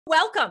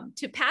Welcome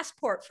to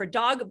Passport for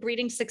Dog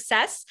Breeding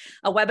Success,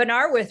 a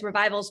webinar with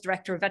Revival's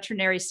Director of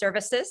Veterinary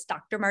Services,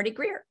 Dr. Marty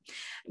Greer.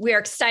 We are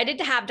excited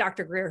to have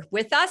Dr. Greer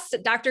with us.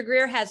 Dr.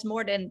 Greer has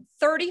more than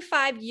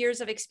 35 years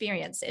of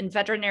experience in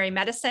veterinary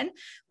medicine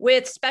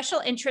with special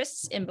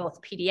interests in both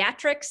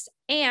pediatrics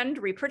and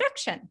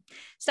reproduction.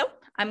 So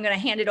I'm going to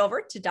hand it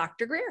over to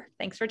Dr. Greer.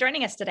 Thanks for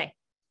joining us today.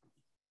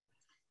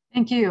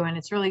 Thank you. And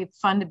it's really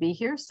fun to be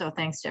here. So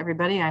thanks to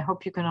everybody. I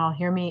hope you can all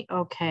hear me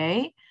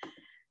okay.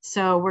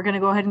 So we're going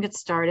to go ahead and get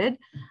started.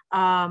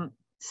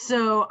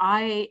 So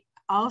I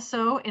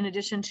also, in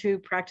addition to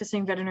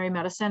practicing veterinary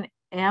medicine,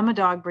 am a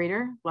dog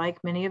breeder,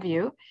 like many of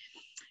you.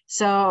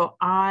 So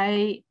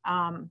I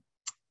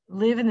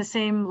live in the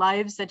same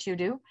lives that you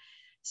do.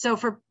 So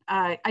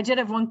I did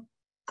have one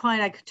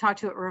client I talked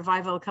to at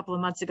Revival a couple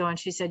of months ago, and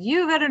she said,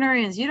 "You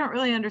veterinarians, you don't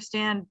really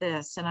understand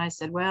this." And I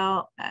said,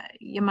 "Well,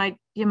 you might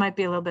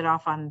be a little bit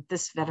off on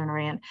this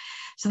veterinarian."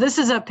 So this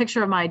is a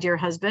picture of my dear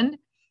husband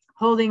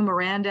holding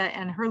Miranda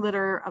and her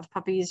litter of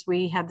puppies.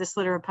 We had this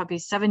litter of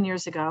puppies 7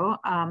 years ago.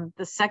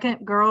 The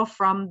second girl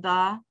from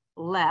the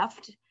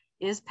left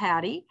is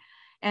Patty,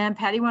 and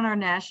Patty won our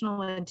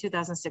national in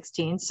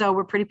 2016. So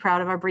we're pretty proud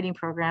of our breeding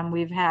program.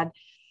 We've had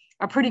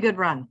a pretty good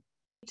run.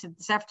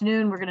 This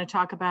afternoon, we're going to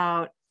talk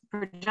about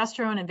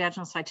progesterone and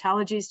vaginal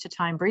cytologies to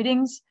time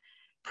breedings,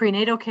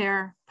 prenatal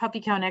care, puppy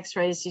count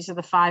x-rays. These are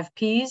the 5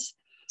 Ps.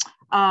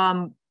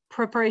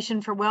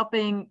 Preparation for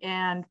whelping,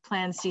 and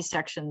planned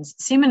C-sections.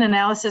 Semen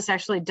analysis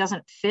actually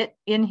doesn't fit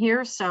in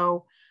here,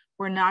 so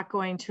we're not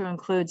going to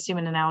include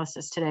semen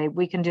analysis today.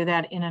 We can do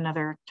that in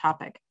another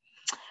topic.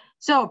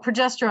 So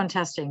progesterone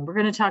testing. We're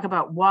going to talk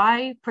about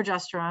why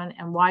progesterone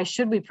and why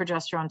should we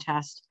progesterone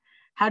test,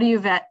 how do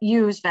you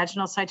use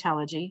vaginal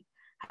cytology,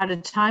 how to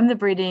time the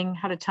breeding,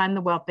 how to time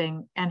the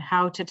whelping, and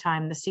how to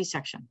time the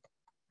C-section.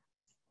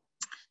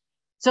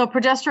 So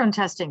progesterone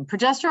testing.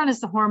 Progesterone is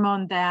the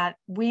hormone that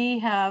we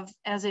have,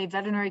 as a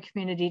veterinary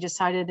community,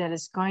 decided that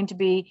is going to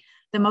be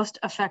the most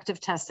effective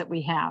test that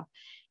we have.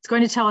 It's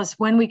going to tell us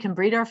when we can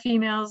breed our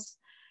females.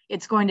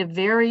 It's going to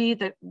vary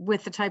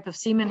with the type of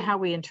semen, how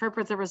we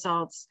interpret the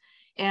results,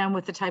 and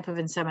with the type of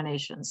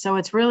insemination. So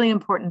it's really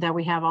important that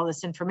we have all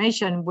this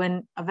information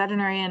when a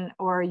veterinarian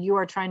or you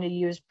are trying to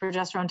use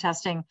progesterone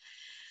testing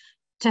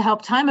to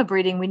help time a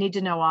breeding. We need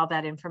to know all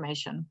that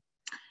information.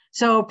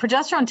 So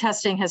progesterone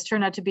testing has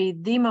turned out to be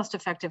the most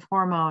effective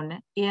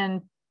hormone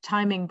in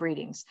timing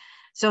breedings.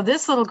 So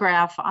this little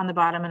graph on the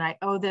bottom, and I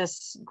owe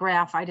this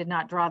graph, I did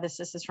not draw this.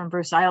 This is from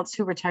Bruce Iltz,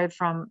 who retired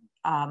from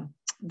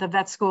the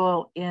vet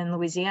school in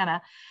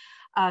Louisiana.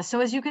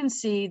 So as you can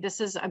see, this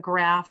is a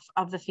graph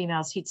of the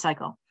female's heat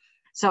cycle.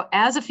 So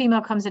as a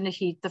female comes into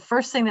heat, the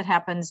first thing that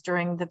happens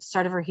during the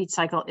start of her heat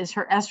cycle is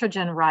her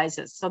estrogen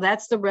rises. So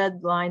that's the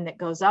red line that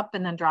goes up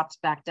and then drops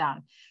back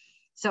down.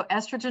 So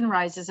estrogen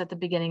rises at the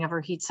beginning of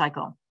her heat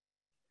cycle.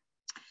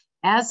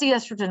 As the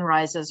estrogen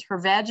rises, her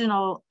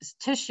vaginal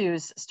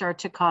tissues start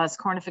to cause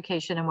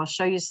cornification, and we'll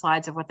show you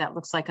slides of what that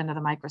looks like under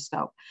the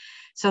microscope.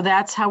 So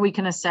that's how we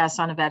can assess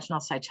on a vaginal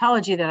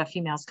cytology that a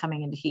female is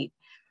coming into heat.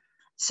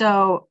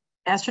 So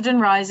estrogen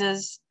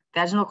rises,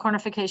 vaginal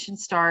cornification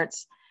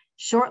starts.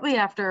 Shortly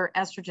after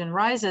estrogen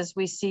rises,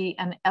 we see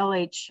an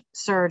LH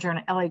surge or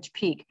an LH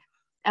peak.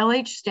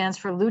 LH stands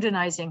for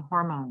luteinizing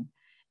hormone.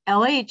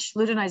 LH,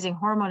 luteinizing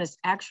hormone, is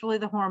actually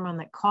the hormone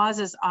that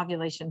causes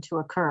ovulation to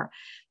occur.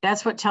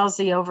 That's what tells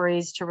the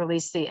ovaries to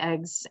release the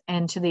eggs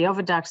into the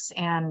oviducts,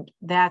 and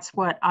that's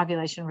what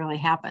ovulation really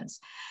happens.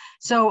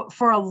 So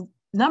for a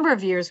number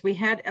of years, we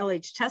had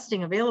LH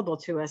testing available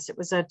to us. It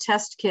was a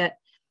test kit,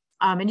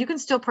 and you can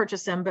still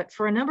purchase them, but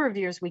for a number of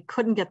years, we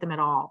couldn't get them at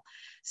all.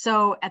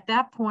 So at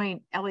that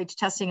point, LH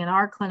testing in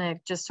our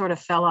clinic just sort of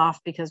fell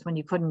off, because when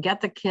you couldn't get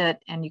the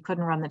kit and you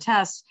couldn't run the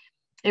tests,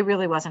 it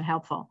really wasn't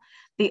helpful.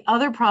 The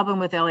other problem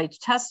with LH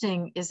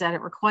testing is that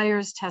it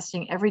requires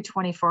testing every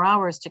 24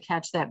 hours to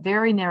catch that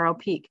very narrow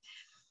peak.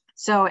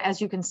 So as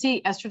you can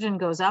see, estrogen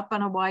goes up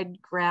on a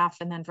wide graph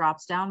and then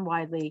drops down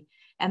widely.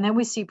 And then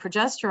we see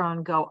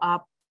progesterone go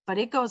up, but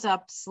it goes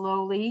up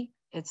slowly.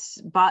 It's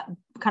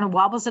kind of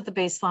wobbles at the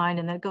baseline,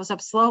 and then it goes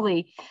up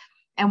slowly.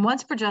 And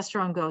once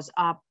progesterone goes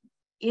up,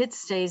 it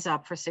stays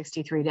up for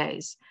 63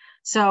 days.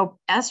 So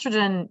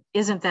estrogen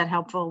isn't that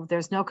helpful.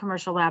 There's no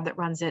commercial lab that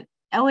runs it.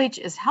 LH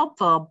is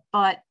helpful,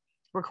 but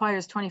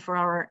requires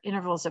 24-hour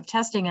intervals of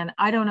testing. And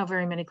I don't know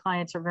very many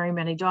clients or very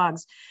many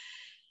dogs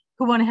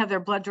who want to have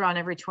their blood drawn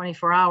every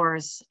 24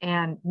 hours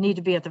and need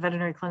to be at the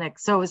veterinary clinic.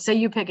 So say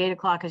you pick 8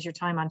 o'clock as your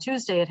time on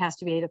Tuesday, it has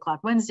to be 8 o'clock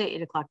Wednesday,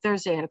 8 o'clock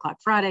Thursday, 8 o'clock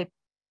Friday.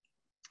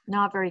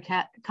 Not very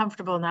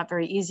comfortable, not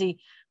very easy.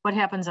 What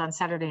happens on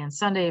Saturday and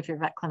Sunday if your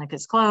vet clinic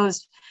is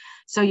closed?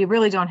 So you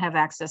really don't have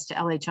access to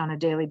LH on a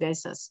daily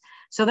basis.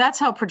 So that's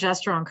how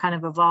progesterone kind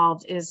of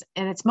evolved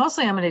and it's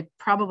mostly, I'm going to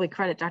probably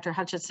credit Dr.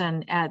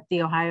 Hutchinson at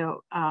the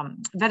Ohio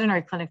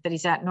Veterinary Clinic that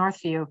he's at,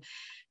 Northview,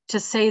 to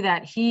say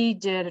that he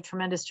did a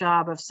tremendous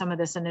job of some of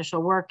this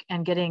initial work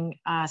and getting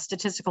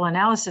statistical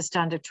analysis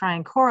done to try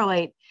and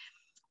correlate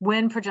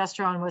when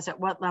progesterone was at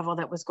what level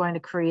that was going to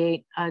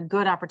create a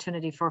good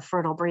opportunity for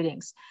fertile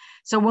breedings.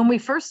 So when we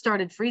first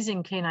started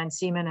freezing canine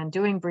semen and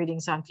doing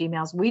breedings on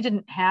females, we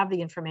didn't have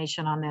the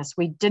information on this.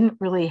 We didn't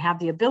really have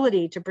the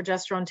ability to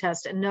progesterone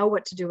test and know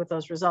what to do with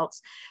those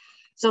results.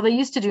 So they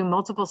used to do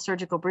multiple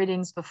surgical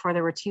breedings before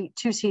there were two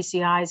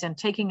CCIs, and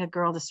taking a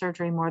girl to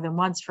surgery more than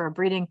once for a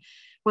breeding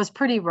was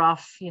pretty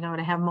rough, you know,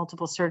 to have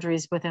multiple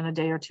surgeries within a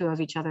day or two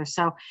of each other.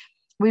 So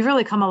we've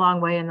really come a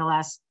long way in the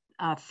last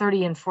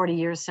 30 and 40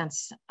 years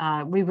since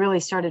we really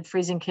started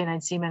freezing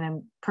canine semen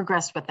and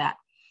progressed with that.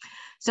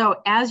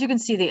 So as you can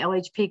see, the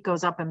LH peak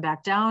goes up and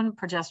back down,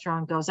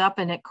 progesterone goes up,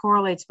 and it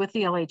correlates with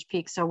the LH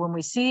peak. So when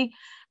we see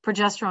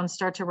progesterone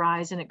start to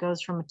rise and it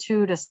goes from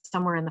 2 to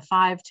somewhere in the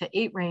 5 to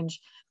 8 range,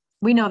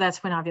 we know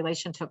that's when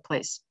ovulation took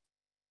place.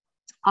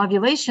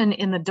 Ovulation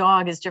in the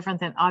dog is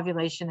different than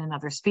ovulation in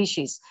other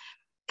species.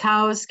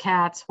 Cows,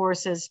 cats,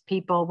 horses,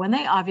 people, when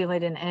they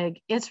ovulate an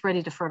egg, it's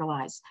ready to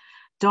fertilize.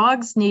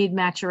 Dogs need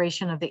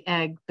maturation of the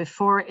egg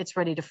before it's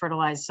ready to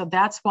fertilize. So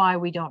that's why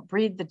we don't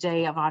breed the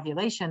day of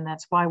ovulation.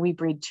 That's why we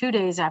breed 2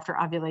 days after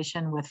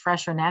ovulation with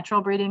fresh or natural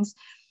breedings,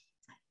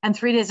 and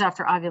 3 days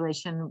after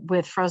ovulation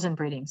with frozen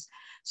breedings.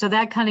 So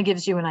that kind of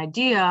gives you an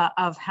idea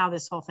of how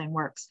this whole thing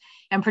works.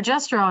 And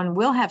progesterone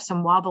will have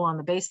some wobble on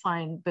the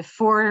baseline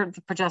before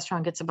the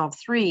progesterone gets above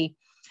 3.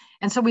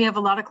 And so we have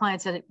a lot of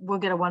clients that will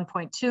get a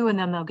 1.2 and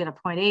then they'll get a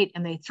 0.8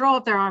 and they throw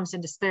up their arms in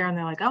despair and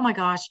they're like, oh my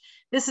gosh,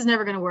 this is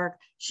never going to work.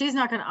 She's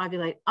not going to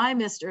ovulate. I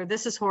missed her.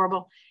 This is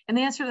horrible. And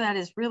the answer to that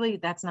is really,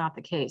 that's not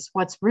the case.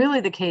 What's really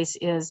the case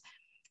is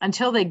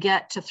until they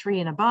get to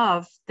 3 and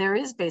above, there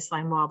is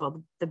baseline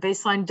wobble. The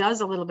baseline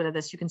does a little bit of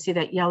this. You can see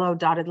that yellow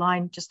dotted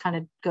line just kind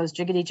of goes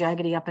jiggity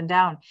jaggedy up and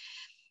down.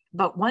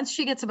 But once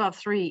she gets above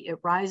 3, it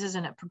rises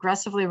and it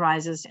progressively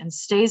rises and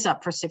stays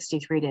up for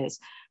 63 days.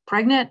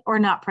 Pregnant or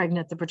not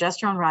pregnant, the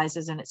progesterone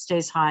rises and it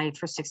stays high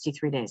for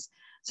 63 days.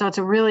 So it's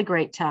a really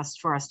great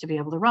test for us to be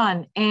able to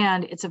run,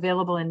 and it's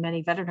available in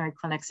many veterinary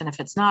clinics. And if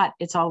it's not,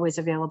 it's always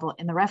available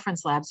in the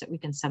reference labs that we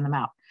can send them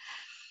out.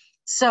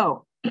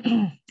 So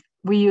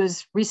we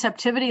use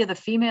receptivity of the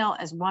female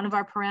as one of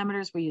our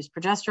parameters. We use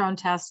progesterone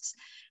tests.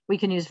 We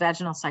can use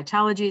vaginal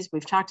cytologies.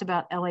 We've talked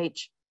about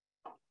LH.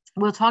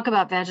 We'll talk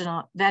about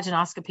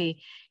vaginoscopy,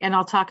 and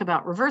I'll talk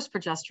about reverse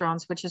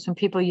progesterones, which is when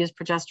people use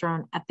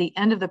progesterone at the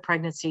end of the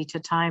pregnancy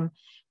to time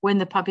when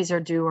the puppies are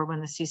due or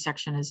when the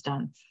C-section is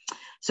done.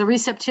 So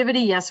receptivity,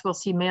 yes, we'll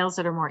see males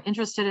that are more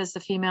interested as the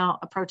female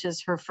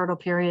approaches her fertile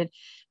period.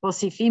 We'll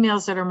see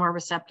females that are more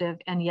receptive.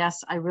 And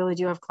yes, I really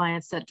do have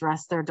clients that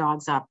dress their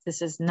dogs up.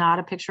 This is not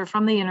a picture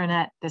from the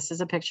internet. This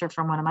is a picture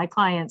from one of my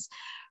clients.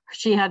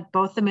 She had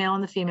both the male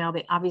and the female.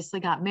 They obviously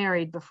got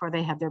married before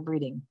they had their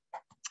breeding.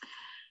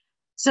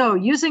 So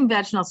using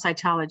vaginal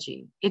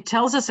cytology, it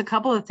tells us a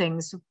couple of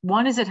things.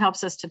 One is it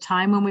helps us to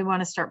time when we want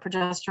to start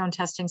progesterone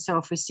testing. So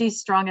if we see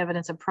strong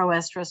evidence of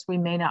proestrus, we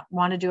may not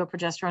want to do a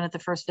progesterone at the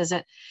first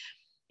visit.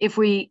 If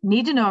we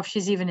need to know if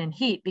she's even in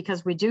heat,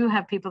 because we do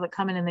have people that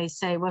come in and they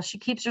say, well, she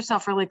keeps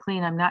herself really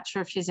clean. I'm not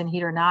sure if she's in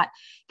heat or not.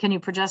 Can you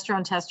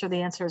progesterone test her?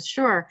 The answer is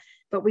sure.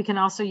 But we can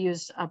also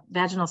use a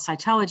vaginal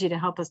cytology to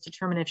help us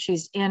determine if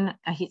she's in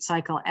a heat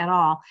cycle at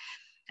all.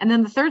 And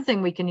then the third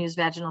thing we can use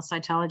vaginal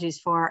cytologies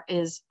for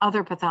is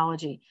other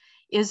pathology.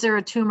 Is there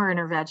a tumor in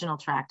her vaginal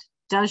tract?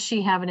 Does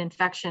she have an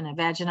infection, a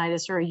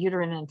vaginitis or a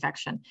uterine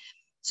infection?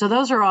 So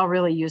those are all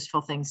really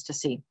useful things to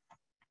see.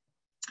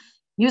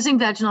 Using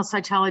vaginal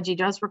cytology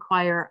does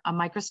require a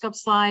microscope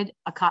slide,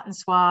 a cotton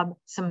swab,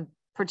 some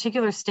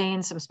particular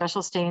stains, some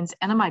special stains,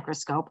 and a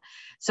microscope.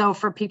 So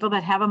for people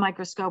that have a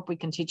microscope, we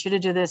can teach you to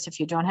do this. If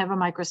you don't have a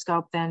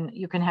microscope, then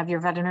you can have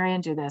your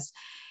veterinarian do this.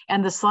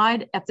 And the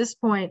slide at this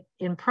point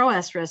in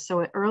proestrus,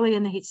 so early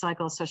in the heat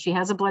cycle, so she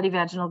has a bloody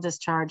vaginal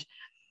discharge,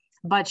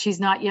 but she's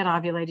not yet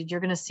ovulated. You're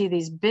going to see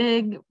these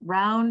big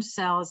round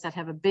cells that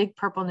have a big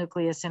purple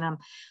nucleus in them.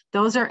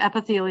 Those are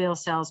epithelial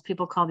cells.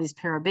 People call these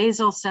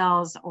parabasal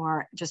cells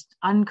or just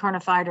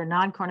uncornified or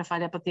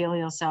non-cornified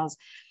epithelial cells.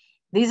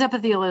 These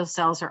epithelial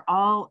cells are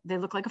all, they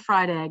look like a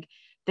fried egg.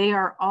 They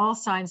are all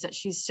signs that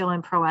she's still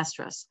in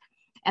proestrus.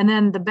 And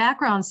then the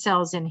background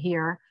cells in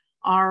here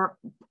are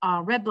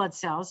red blood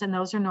cells, and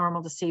those are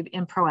normal to see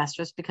in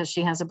proestrus because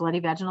she has a bloody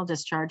vaginal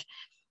discharge.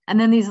 And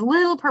then these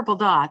little purple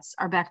dots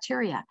are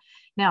bacteria.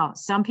 Now,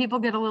 some people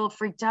get a little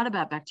freaked out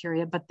about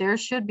bacteria, but there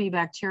should be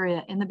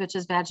bacteria in the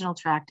bitch's vaginal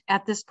tract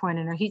at this point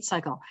in her heat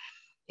cycle.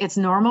 It's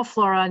normal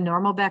flora,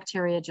 normal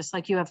bacteria, just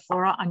like you have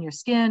flora on your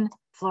skin,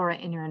 flora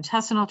in your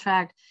intestinal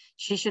tract.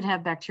 She should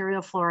have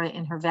bacterial flora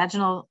in her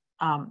vaginal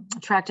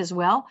tract as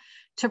well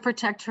to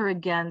protect her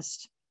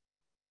against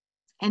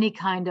any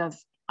kind of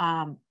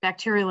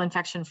bacterial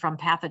infection from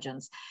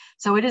pathogens.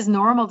 So it is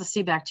normal to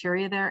see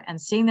bacteria there, and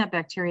seeing that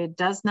bacteria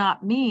does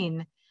not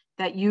mean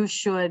that you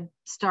should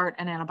start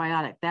an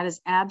antibiotic. That is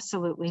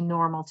absolutely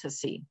normal to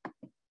see.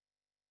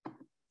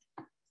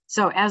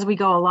 So as we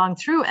go along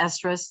through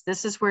estrus,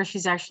 this is where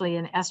she's actually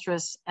in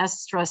estrus,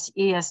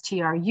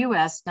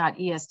 E-S-T-R-U-S, not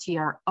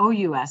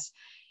E-S-T-R-O-U-S.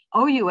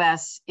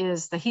 OUS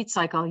is the heat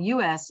cycle,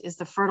 US is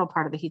the fertile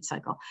part of the heat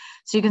cycle.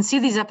 So you can see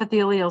these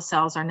epithelial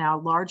cells are now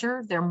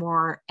larger, they're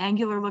more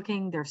angular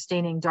looking, they're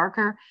staining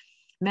darker.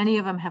 Many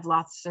of them have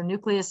lost their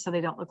nucleus, so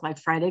they don't look like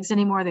fried eggs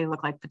anymore, they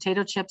look like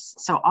potato chips.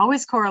 So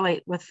always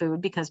correlate with food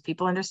because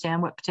people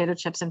understand what potato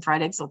chips and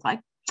fried eggs look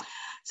like.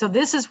 So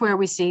this is where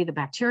we see the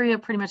bacteria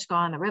pretty much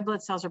gone, the red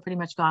blood cells are pretty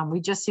much gone.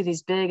 We just see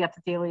these big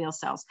epithelial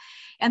cells.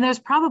 And there's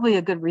probably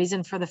a good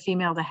reason for the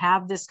female to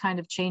have this kind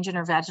of change in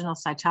her vaginal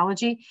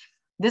cytology.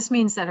 This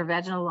means that her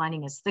vaginal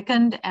lining is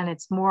thickened and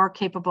it's more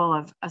capable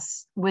of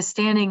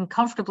withstanding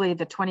comfortably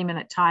the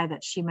 20-minute tie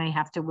that she may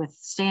have to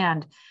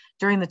withstand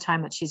during the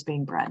time that she's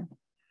being bred.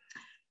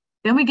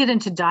 Then we get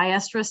into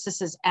diestrus.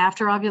 This is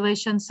after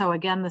ovulation. So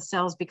again, the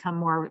cells become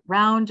more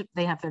round.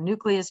 They have their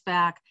nucleus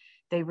back.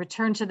 They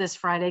return to this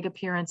fried egg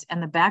appearance,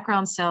 and the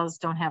background cells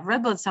don't have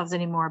red blood cells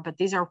anymore, but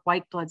these are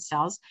white blood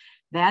cells.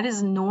 That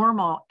is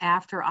normal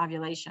after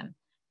ovulation.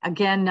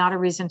 Again, not a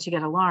reason to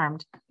get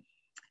alarmed.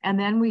 And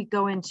then we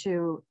go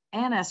into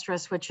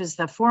anestrus, which is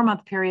the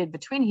 4-month period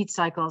between heat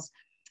cycles.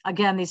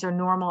 Again, these are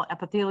normal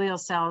epithelial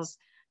cells.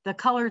 The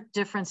color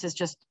difference is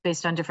just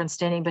based on different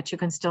staining, but you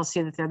can still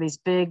see that they're these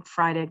big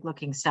fried egg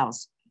looking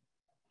cells.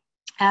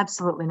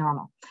 Absolutely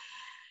normal.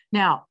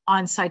 Now,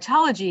 on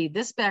cytology,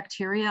 this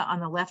bacteria on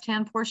the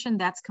left-hand portion,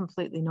 that's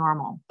completely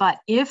normal. But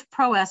if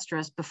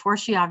proestrus, before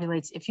she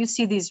ovulates, if you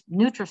see these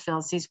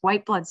neutrophils, these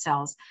white blood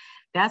cells,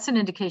 that's an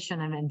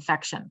indication of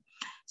infection.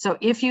 So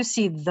if you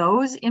see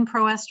those in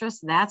proestrus,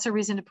 that's a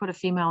reason to put a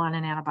female on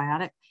an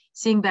antibiotic.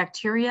 Seeing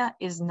bacteria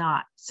is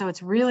not. So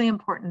it's really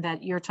important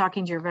that you're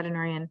talking to your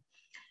veterinarian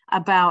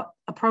about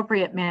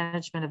appropriate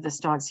management of this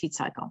dog's heat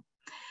cycle.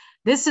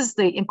 This is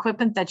the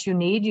equipment that you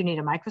need. You need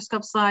a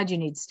microscope slide. You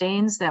need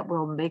stains that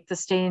will make the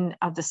stain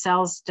of the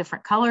cells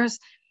different colors.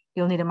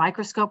 You'll need a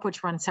microscope,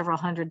 which runs several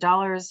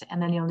 $100s,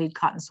 and then you'll need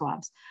cotton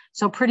swabs.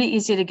 So pretty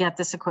easy to get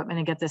this equipment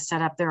and get this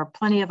set up. There are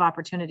plenty of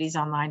opportunities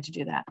online to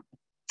do that.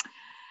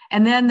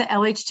 And then the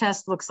LH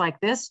test looks like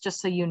this, just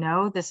so you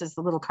know. This is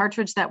the little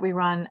cartridge that we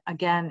run.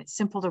 Again,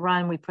 simple to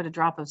run. We put a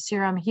drop of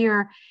serum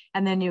here,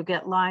 and then you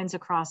get lines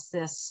across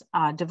this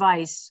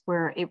device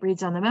where it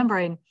reads on the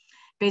membrane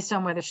based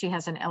on whether she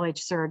has an LH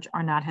surge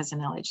or not has an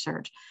LH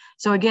surge.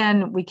 So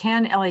again, we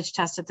can LH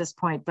test at this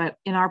point, but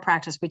in our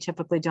practice, we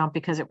typically don't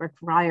because it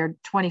required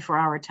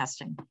 24-hour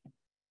testing.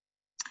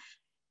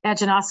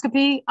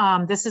 Vaginoscopy,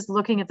 this is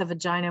looking at the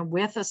vagina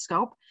with a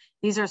scope.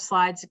 These are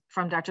slides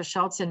from Dr.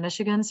 Schultz in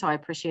Michigan, so I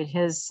appreciate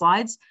his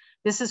slides.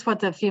 This is what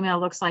the female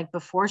looks like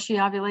before she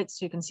ovulates.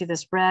 So you can see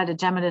this red,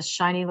 edematous,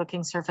 shiny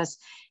looking surface.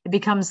 It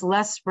becomes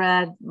less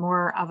red,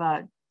 more of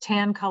a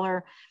tan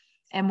color,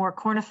 and more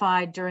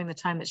cornified during the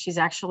time that she's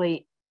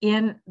actually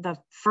in the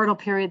fertile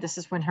period. This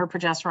is when her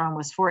progesterone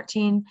was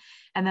 14,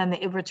 and then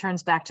it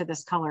returns back to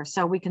this color.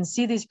 So we can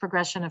see these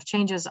progression of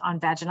changes on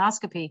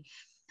vaginoscopy.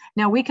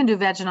 Now we can do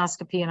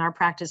vaginoscopy in our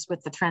practice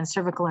with the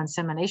transcervical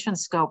insemination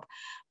scope,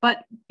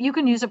 but you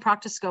can use a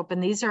proctoscope,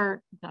 and these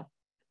are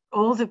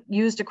old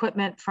used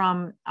equipment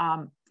from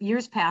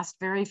years past.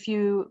 Very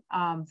few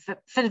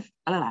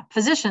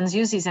physicians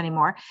use these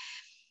anymore.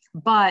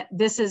 But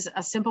this is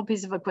a simple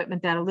piece of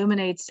equipment that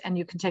illuminates, and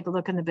you can take a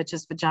look in the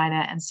bitch's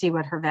vagina and see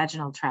what her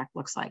vaginal tract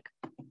looks like.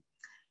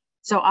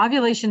 So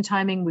ovulation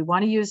timing, we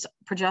want to use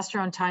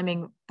progesterone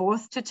timing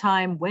both to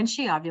time when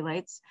she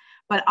ovulates,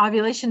 but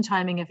ovulation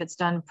timing, if it's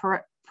done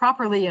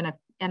properly and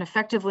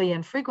effectively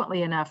and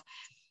frequently enough,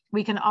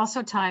 we can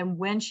also time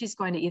when she's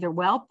going to either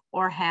whelp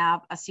or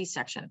have a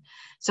C-section.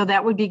 So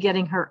that would be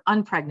getting her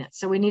unpregnant.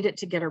 So we need it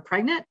to get her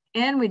pregnant,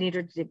 and we need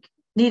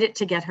it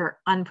to get her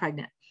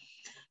unpregnant.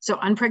 So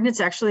Unpregnant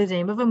is actually the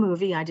name of a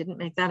movie. I didn't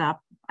make that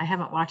up. I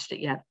haven't watched it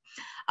yet.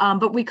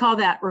 But we call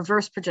that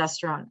reverse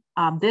progesterone.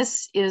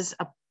 This is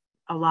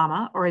a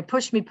llama, or a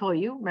push me pull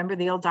you. Remember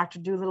the old Dr.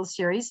 Dolittle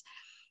series?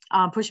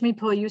 Push me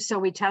pull you. So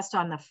we test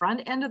on the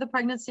front end of the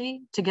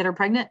pregnancy to get her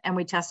pregnant, and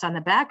we test on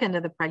the back end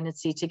of the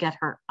pregnancy to get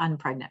her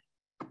unpregnant.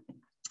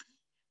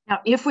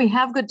 Now, if we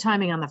have good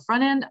timing on the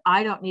front end,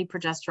 I don't need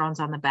progesterones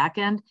on the back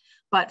end.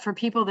 But for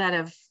people that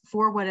have,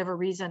 for whatever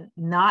reason,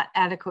 not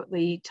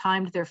adequately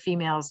timed their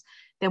females,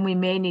 then we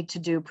may need to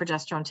do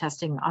progesterone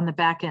testing on the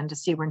back end to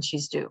see when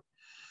she's due.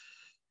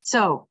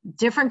 So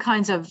different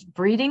kinds of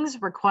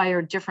breedings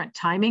require different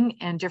timing,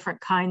 and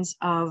different kinds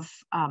of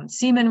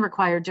semen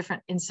require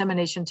different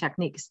insemination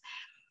techniques.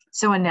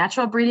 So a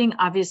natural breeding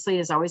obviously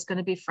is always going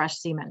to be fresh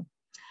semen.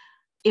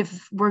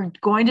 If we're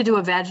going to do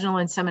a vaginal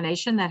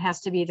insemination, that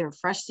has to be either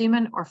fresh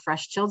semen or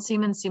fresh chilled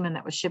semen, semen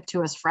that was shipped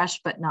to us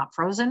fresh but not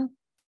frozen.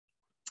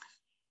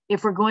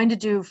 If we're going to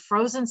do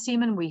frozen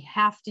semen, we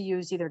have to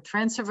use either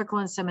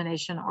transcervical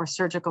insemination or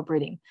surgical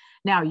breeding.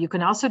 Now, you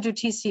can also do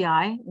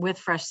TCI with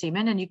fresh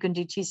semen, and you can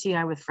do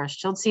TCI with fresh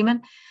chilled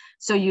semen.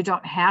 So you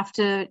don't have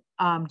to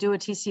do a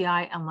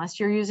TCI unless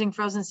you're using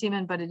frozen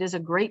semen, but it is a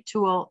great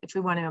tool if we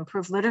want to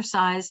improve litter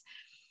size,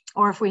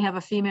 or if we have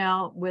a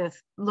female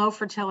with low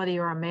fertility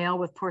or a male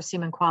with poor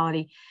semen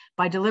quality.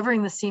 By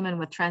delivering the semen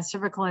with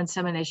transcervical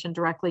insemination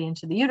directly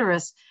into the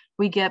uterus,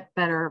 we get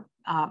better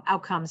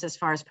outcomes as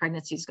far as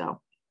pregnancies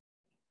go.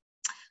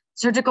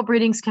 Surgical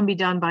breedings can be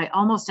done by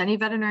almost any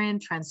veterinarian.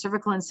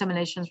 Transcervical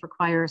inseminations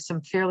require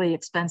some fairly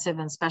expensive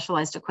and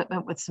specialized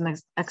equipment with some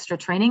extra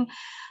training,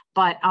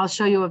 but I'll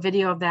show you a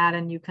video of that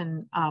and you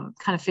can kind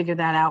of figure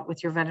that out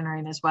with your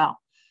veterinarian as well.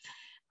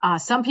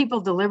 Some people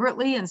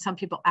deliberately and some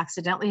people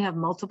accidentally have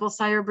multiple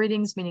sire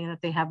breedings, meaning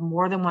that they have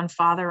more than one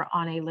father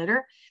on a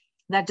litter.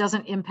 That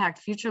doesn't impact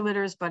future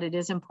litters, but it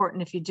is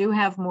important if you do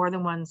have more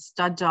than one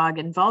stud dog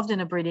involved in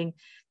a breeding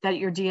that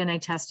you're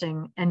DNA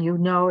testing and you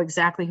know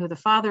exactly who the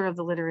father of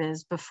the litter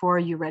is before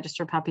you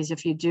register puppies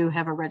if you do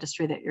have a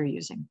registry that you're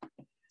using.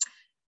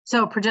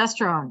 So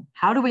progesterone,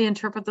 how do we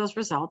interpret those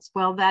results?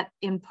 Well, that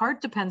in part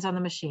depends on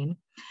the machine.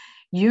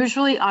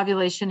 Usually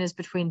ovulation is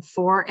between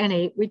 4 and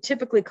 8. We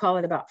typically call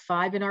it about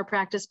 5 in our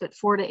practice, but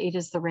 4 to 8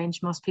 is the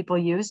range most people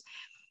use.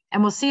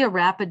 And we'll see a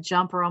rapid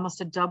jump or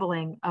almost a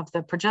doubling of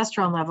the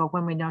progesterone level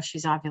when we know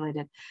she's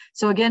ovulated.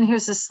 So again,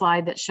 here's a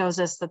slide that shows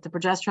us that the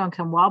progesterone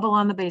can wobble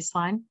on the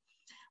baseline.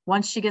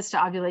 Once she gets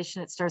to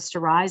ovulation, it starts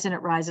to rise and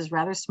it rises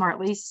rather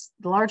smartly.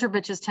 The larger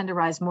bitches tend to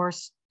rise more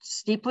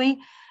steeply.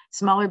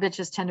 Smaller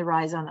bitches tend to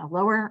rise on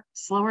a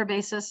slower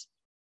basis.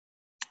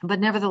 But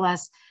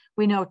nevertheless,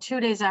 we know 2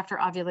 days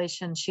after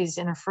ovulation, she's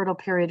in a fertile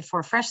period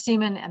for fresh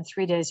semen and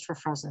 3 days for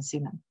frozen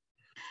semen.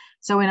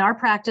 So in our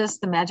practice,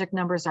 the magic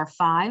numbers are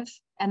 5,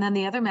 and then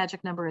the other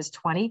magic number is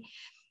 20.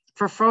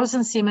 For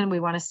frozen semen, we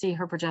want to see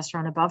her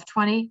progesterone above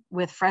 20.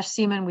 With fresh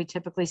semen, we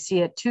typically see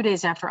it 2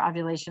 days after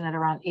ovulation at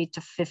around 8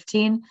 to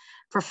 15.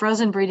 For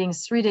frozen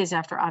breedings, 3 days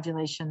after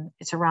ovulation,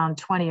 it's around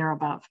 20 or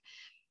above.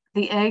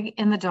 The egg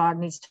in the dog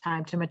needs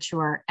time to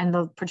mature, and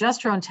the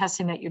progesterone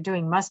testing that you're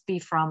doing must be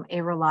from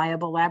a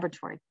reliable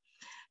laboratory.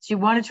 So you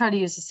want to try to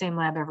use the same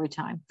lab every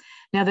time.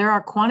 Now, there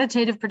are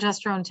quantitative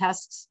progesterone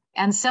tests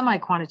and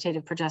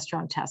semi-quantitative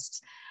progesterone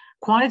tests.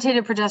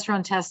 Quantitative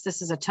progesterone tests,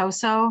 this is a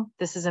TOSO,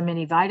 this is a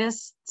mini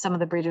Vitus. Some of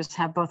the breeders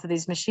have both of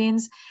these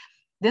machines.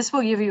 This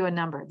will give you a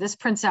number. This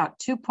prints out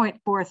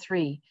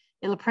 2.43.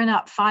 It'll print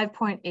out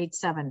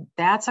 5.87.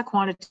 That's a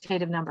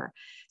quantitative number.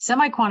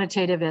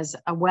 Semi-quantitative is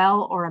a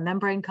well or a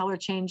membrane color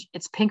change.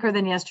 It's pinker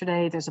than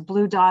yesterday. There's a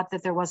blue dot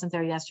that there wasn't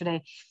there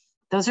yesterday.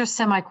 Those are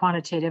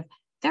semi-quantitative.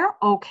 They're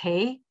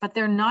okay, but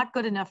they're not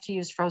good enough to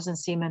use frozen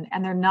semen,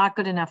 and they're not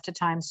good enough to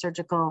time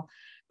surgical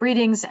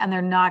breedings, and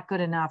they're not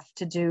good enough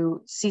to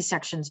do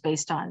C-sections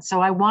based on. So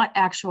I want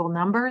actual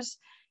numbers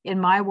in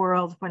my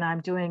world when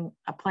I'm doing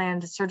a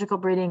planned surgical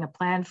breeding, a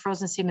planned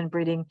frozen semen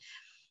breeding,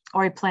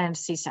 or a planned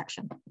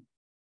C-section.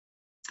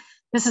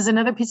 This is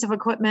another piece of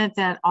equipment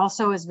that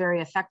also is very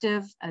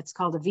effective. It's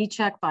called a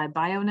V-Check by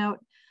BioNote,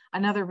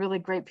 another really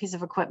great piece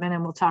of equipment,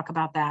 and we'll talk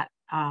about that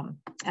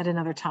at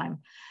another time.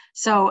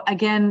 So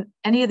again,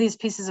 any of these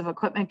pieces of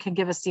equipment can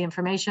give us the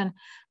information,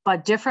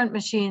 but different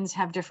machines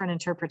have different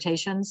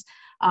interpretations,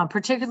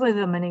 particularly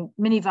the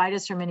mini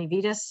Vitus or mini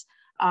Vitus.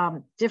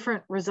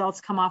 Different results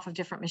come off of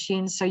different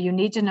machines. So you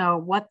need to know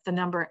what the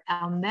number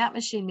on that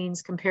machine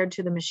means compared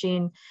to the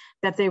machine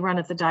that they run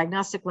at the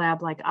diagnostic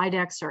lab like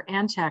IDEX or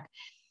Antec,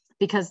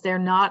 because they're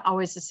not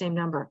always the same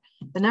number.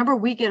 The number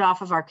we get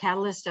off of our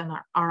Catalyst and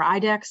our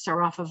IDEX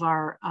or off of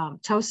our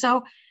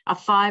TOSO, a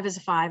 5 is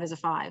a 5 is a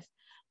 5.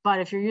 But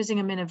if you're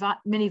using a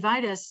mini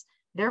Vitus,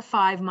 their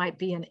 5 might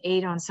be an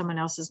 8 on someone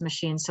else's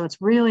machine. So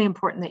it's really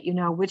important that you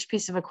know which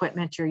piece of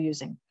equipment you're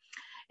using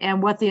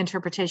and what the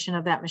interpretation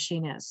of that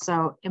machine is.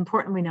 So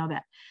important we know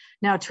that.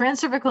 Now,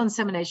 transcervical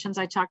inseminations,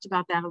 I talked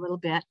about that a little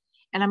bit,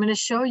 and I'm going to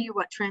show you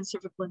what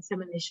transcervical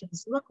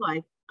inseminations look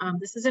like.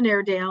 This is an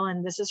Airedale,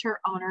 and this is her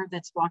owner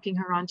that's walking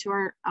her onto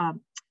our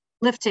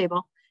lift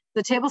table.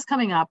 The table's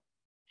coming up,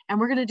 and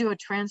we're going to do a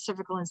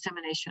transcervical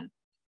insemination.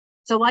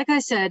 So like I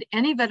said,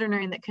 any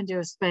veterinarian that can do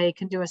a spay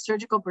can do a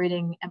surgical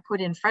breeding and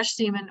put in fresh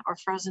semen or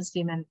frozen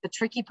semen. The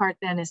tricky part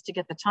then is to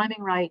get the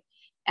timing right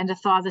and to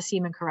thaw the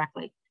semen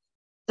correctly.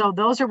 So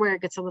those are where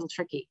it gets a little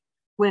tricky.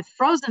 With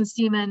frozen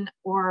semen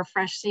or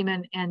fresh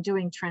semen and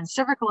doing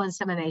transcervical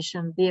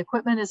insemination, the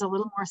equipment is a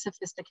little more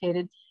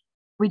sophisticated.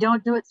 We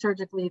don't do it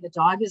surgically. The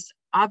dog is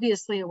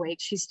obviously awake.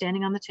 She's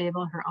standing on the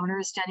table. Her owner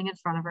is standing in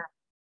front of her.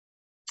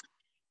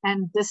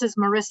 And this is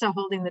Marissa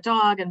holding the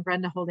dog and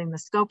Brenda holding the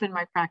scope in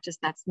my practice.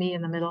 That's me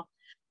in the middle.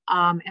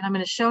 And I'm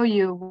going to show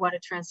you what a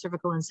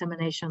transcervical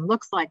insemination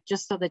looks like,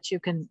 just so that you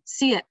can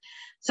see it.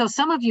 So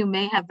some of you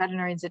may have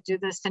veterinarians that do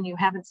this and you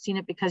haven't seen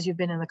it because you've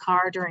been in the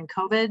car during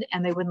COVID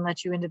and they wouldn't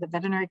let you into the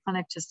veterinary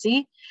clinic to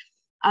see.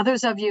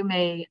 Others of you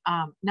may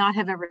not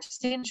have ever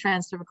seen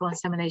transcervical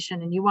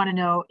insemination, and you want to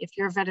know if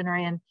your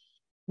veterinarian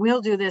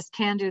will do this,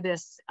 can do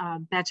this,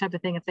 that type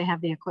of thing if they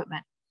have the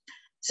equipment.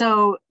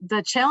 So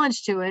the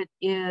challenge to it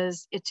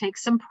is it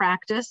takes some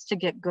practice to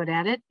get good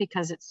at it,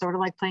 because it's sort of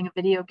like playing a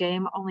video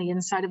game only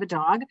inside of a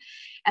dog.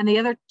 And the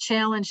other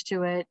challenge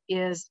to it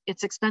is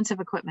it's expensive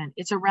equipment.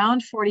 It's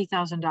around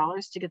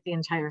 $40,000 to get the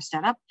entire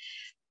setup.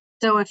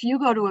 So if you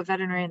go to a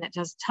veterinarian that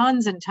does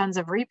tons and tons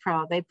of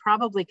repro, they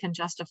probably can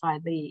justify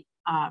the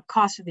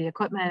cost of the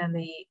equipment and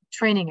the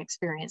training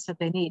experience that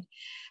they need.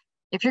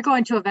 If you're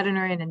going to a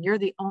veterinarian and you're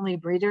the only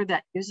breeder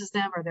that uses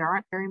them, or there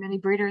aren't very many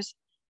breeders,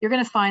 you're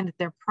going to find that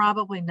they're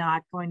probably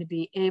not going to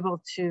be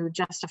able to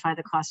justify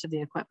the cost of the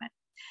equipment.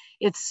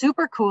 It's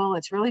super cool.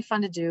 It's really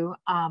fun to do.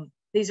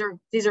 These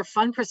are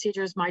fun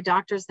procedures. My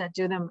doctors that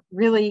do them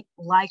really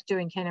like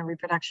doing canine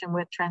reproduction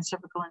with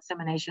transcervical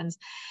inseminations.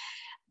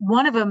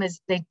 One of them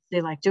is they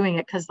like doing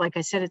it because, like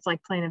I said, it's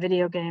like playing a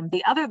video game.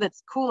 The other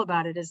that's cool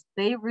about it is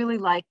they really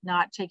like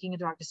not taking a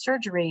dog to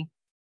surgery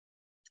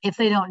if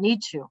they don't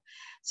need to.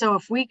 So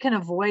if we can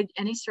avoid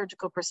any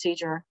surgical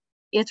procedure,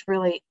 it's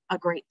really a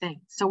great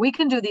thing. So we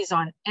can do these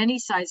on any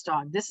size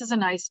dog. This is a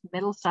nice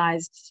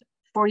middle-sized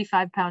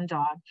 45-pound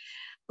dog,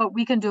 but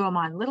we can do them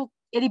on little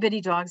itty bitty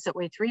dogs that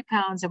weigh 3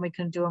 pounds, and we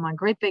can do them on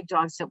great big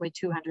dogs that weigh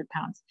 200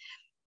 pounds.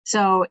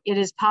 So it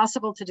is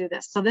possible to do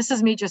this. So this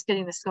is me just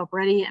getting the scope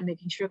ready and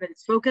making sure that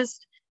it's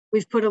focused.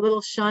 We've put a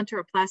little shunt or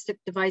a plastic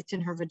device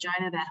in her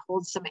vagina that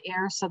holds some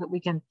air so that we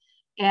can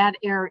add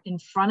air in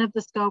front of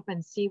the scope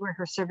and see where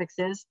her cervix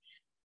is.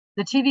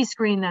 The TV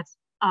screen that's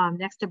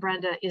next to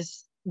Brenda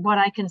is what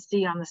I can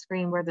see on the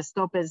screen where the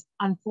scope is.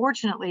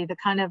 Unfortunately, the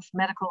kind of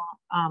medical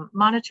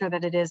monitor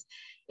that it is,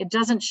 it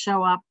doesn't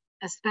show up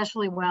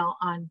especially well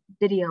on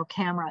video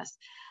cameras.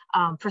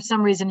 For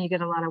some reason, you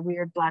get a lot of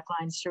weird black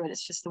lines through it.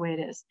 It's just the way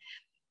it is.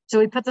 So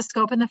we put the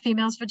scope in the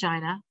female's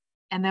vagina,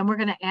 and then we're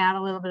going to add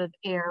a little bit of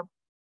air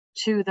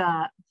to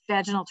the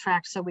vaginal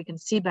tract so we can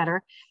see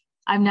better.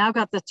 I've now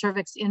got the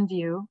cervix in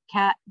view.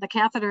 The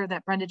catheter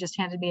that Brenda just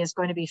handed me is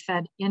going to be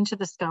fed into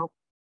the scope.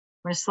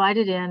 We're going to slide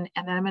it in,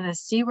 and then I'm going to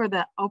see where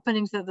the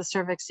openings of the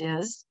cervix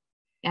is,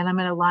 and I'm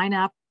going to line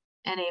up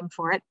and aim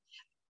for it.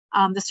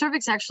 The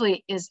cervix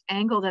actually is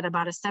angled at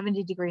about a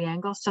 70-degree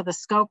angle, so the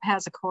scope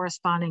has a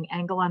corresponding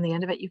angle on the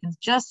end of it. You can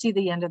just see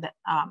the end of the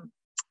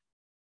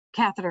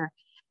catheter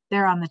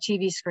there on the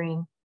TV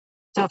screen.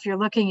 So if you're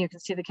looking, you can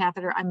see the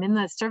catheter. I'm in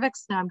the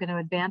cervix. Now I'm going to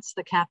advance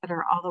the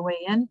catheter all the way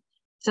in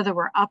so that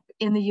we're up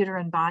in the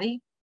uterine body.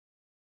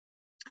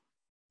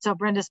 So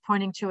Brenda's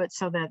pointing to it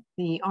so that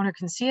the owner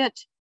can see it.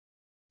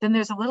 Then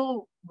there's a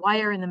little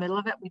wire in the middle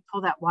of it. We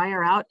pull that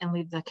wire out and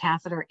leave the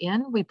catheter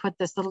in. We put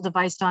this little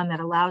device on that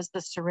allows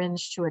the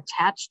syringe to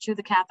attach to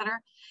the catheter.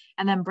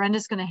 And then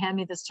Brenda's going to hand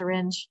me the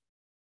syringe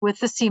with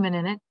the semen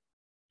in it.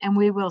 And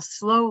we will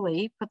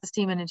slowly put the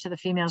semen into the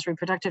female's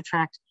reproductive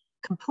tract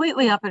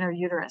completely up in her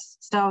uterus.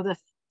 So the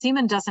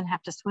semen doesn't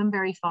have to swim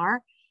very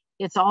far.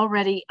 It's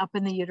already up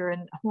in the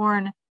uterine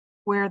horn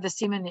where the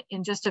semen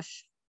in just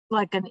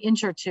like an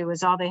inch or two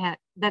is all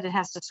that it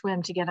has to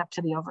swim to get up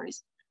to the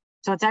ovaries.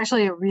 So it's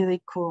actually a really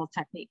cool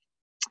technique.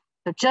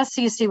 So just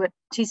so you see what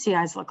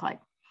TCIs look like.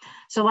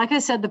 So like I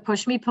said, the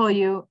push me, pull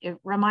you, it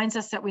reminds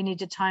us that we need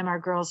to time our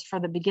girls for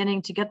the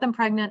beginning to get them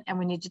pregnant, and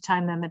we need to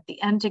time them at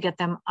the end to get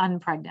them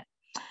unpregnant.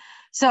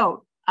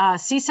 So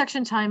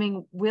C-section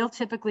timing, we'll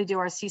typically do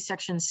our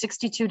C-section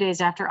 62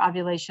 days after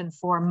ovulation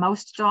for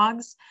most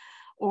dogs,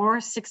 or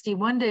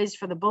 61 days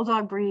for the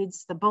bulldog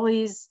breeds, the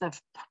bullies, the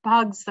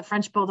pugs, the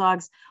French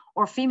bulldogs,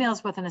 or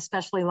females with an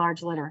especially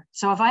large litter.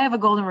 So if I have a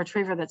golden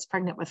retriever that's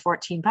pregnant with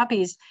 14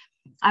 puppies,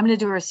 I'm going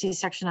to do her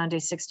C-section on day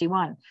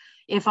 61.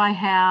 If I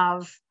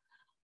have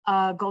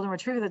a golden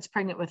retriever that's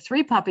pregnant with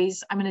 3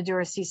 puppies, I'm going to do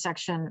her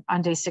C-section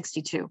on day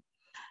 62.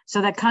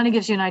 So that kind of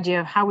gives you an idea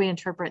of how we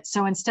interpret.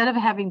 So instead of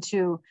having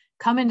to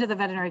come into the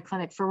veterinary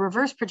clinic for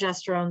reverse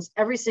progesterones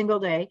every single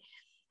day,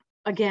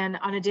 again,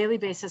 on a daily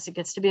basis, it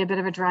gets to be a bit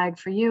of a drag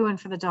for you and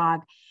for the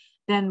dog,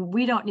 then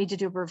we don't need to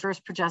do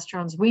reverse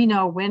progesterones. We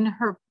know when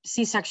her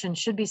C-section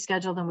should be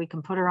scheduled, and we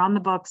can put her on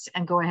the books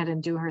and go ahead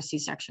and do her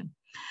C-section.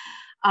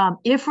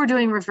 If we're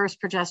doing reverse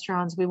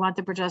progesterones, we want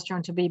the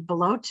progesterone to be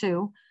below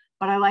 2,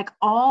 but I like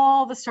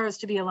all the stars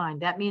to be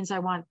aligned. That means I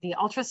want the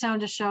ultrasound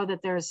to show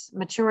that there's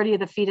maturity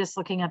of the fetus,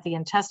 looking at the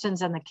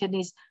intestines and the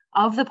kidneys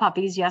of the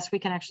puppies. Yes, we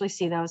can actually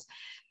see those.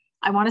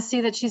 I want to see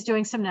that she's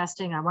doing some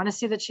nesting. I want to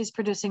see that she's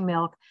producing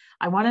milk.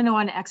 I want to know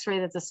on X-ray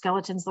that the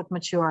skeletons look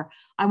mature.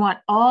 I want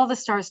all the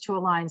stars to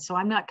align. So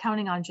I'm not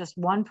counting on just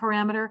one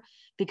parameter,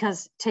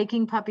 because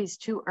taking puppies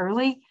too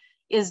early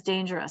is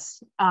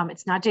dangerous.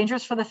 It's not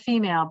dangerous for the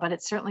female, but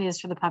it certainly is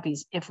for the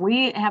puppies. If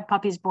we have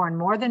puppies born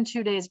more than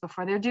 2 days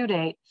before their due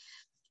date,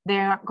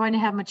 they're going to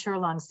have mature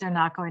lungs. They're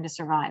not going to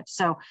survive.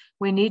 So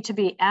we need to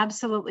be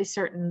absolutely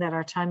certain that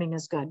our timing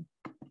is good.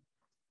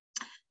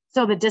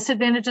 So the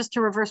disadvantages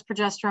to reverse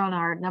progesterone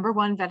are, number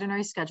one,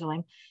 veterinary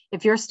scheduling.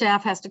 If your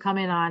staff has to come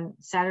in on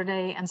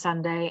Saturday and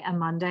Sunday and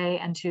Monday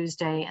and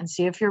Tuesday and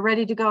see if you're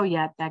ready to go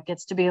yet, that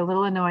gets to be a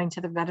little annoying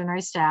to the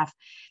veterinary staff.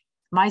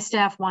 My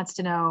staff wants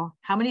to know,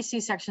 how many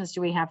C-sections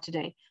do we have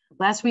today?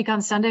 Last week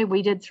on Sunday,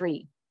 we did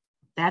 3.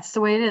 That's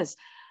the way it is.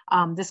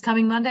 This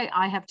coming Monday,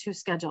 I have 2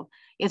 scheduled.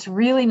 It's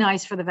really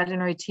nice for the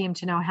veterinary team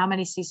to know how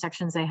many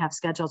C-sections they have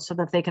scheduled so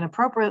that they can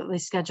appropriately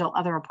schedule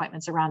other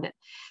appointments around it.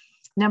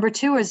 Number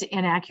 2 is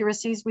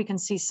inaccuracies. We can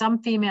see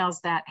some females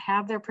that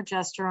have their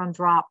progesterone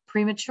drop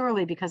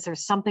prematurely because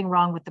there's something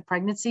wrong with the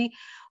pregnancy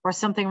or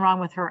something wrong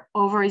with her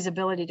ovaries'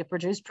 ability to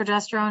produce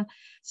progesterone.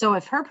 So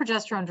if her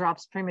progesterone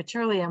drops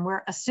prematurely, and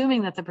we're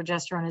assuming that the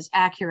progesterone is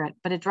accurate,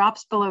 but it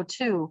drops below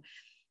 2,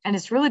 and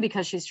it's really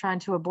because she's trying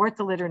to abort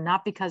the litter,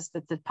 not because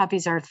that the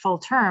puppies are at full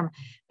term,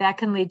 that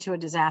can lead to a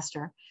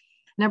disaster.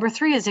 Number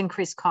 3 is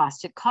increased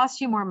cost. It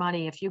costs you more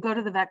money if you go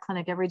to the vet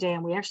clinic every day.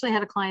 And we actually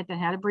had a client that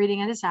had a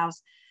breeding at his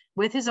house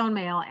with his own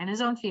male and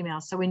his own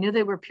female. So we knew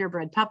they were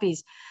purebred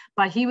puppies,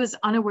 but he was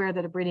unaware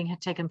that a breeding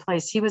had taken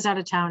place. He was out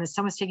of town. His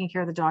son was taking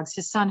care of the dogs.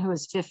 His son, who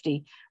was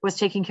 50, was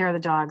taking care of the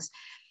dogs.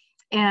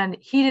 And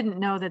he didn't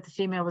know that the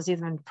female was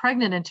even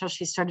pregnant until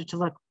she started to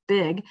look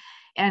big.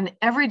 And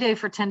every day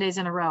for 10 days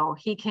in a row,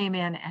 he came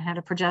in and had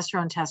a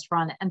progesterone test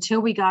run until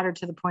we got her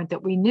to the point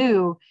that we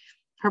knew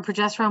her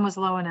progesterone was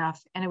low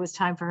enough and it was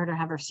time for her to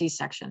have her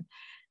C-section.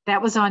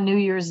 That was on New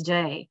Year's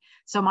Day.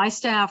 So my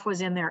staff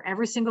was in there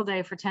every single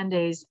day for 10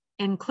 days,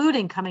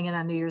 including coming in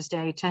on New Year's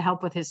Day to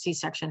help with his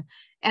C-section.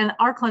 And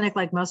our clinic,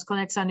 like most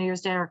clinics on New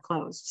Year's Day, are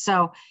closed.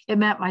 So it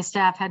meant my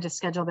staff had to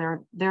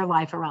schedule their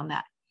life around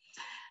that.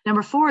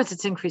 Number 4 is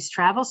it's increased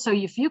travel. So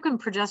if you can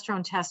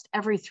progesterone test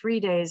every 3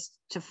 days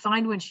to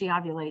find when she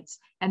ovulates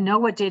and know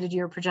what day to do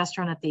your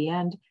progesterone at the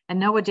end and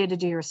know what day to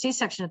do your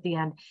C-section at the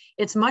end,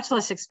 it's much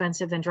less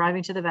expensive than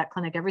driving to the vet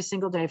clinic every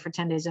single day for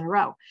 10 days in a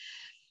row.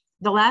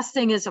 The last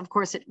thing is, of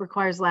course, it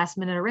requires last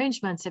minute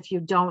arrangements if you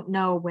don't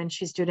know when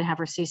she's due to have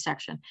her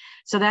C-section.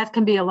 So that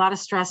can be a lot of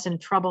stress and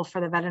trouble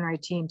for the veterinary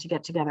team to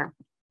get together.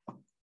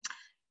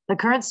 The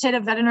current state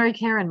of veterinary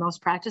care in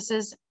most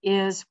practices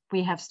is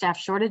we have staff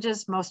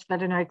shortages. Most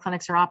veterinary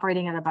clinics are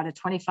operating at about a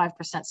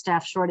 25%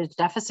 staff shortage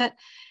deficit.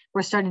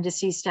 We're starting to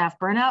see staff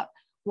burnout.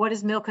 What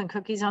is milk and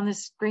cookies on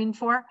this screen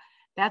for?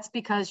 That's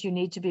because you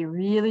need to be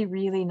really,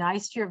 really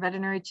nice to your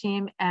veterinary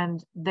team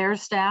and their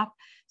staff.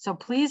 So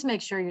please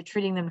make sure you're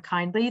treating them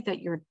kindly, that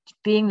you're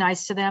being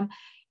nice to them.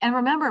 And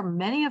remember,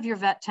 many of your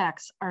vet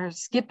techs are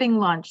skipping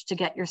lunch to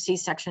get your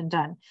C-section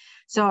done.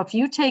 So if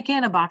you take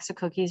in a box of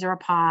cookies or a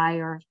pie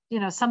or,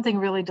 something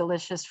really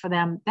delicious for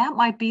them, that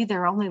might be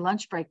their only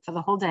lunch break for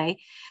the whole day.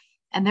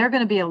 And they're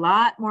going to be a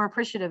lot more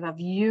appreciative of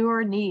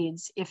your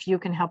needs if you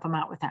can help them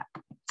out with that.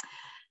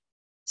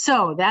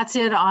 So that's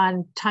it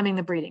on timing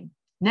the breeding.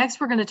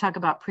 Next, we're going to talk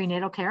about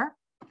prenatal care.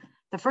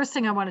 The first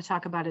thing I want to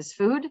talk about is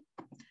food.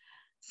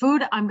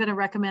 Food, I'm going to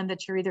recommend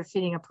that you're either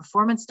feeding a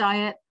performance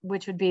diet,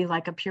 which would be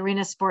like a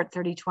Purina Sport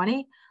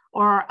 30/20,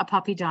 or a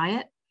puppy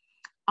diet.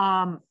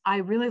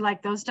 I really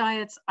like those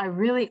diets. I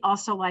really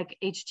also like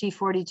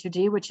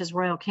HT42D, which is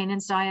Royal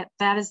Canin's diet.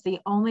 That is the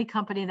only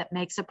company that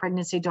makes a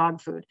pregnancy dog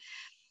food.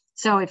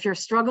 So if you're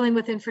struggling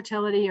with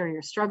infertility or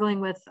you're struggling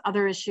with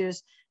other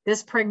issues,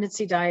 this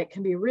pregnancy diet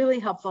can be really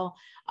helpful.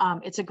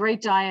 It's a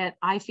great diet.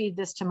 I feed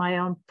this to my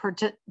own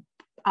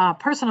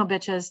personal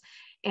bitches.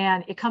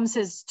 And it comes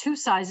as 2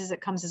 sizes.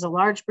 It comes as a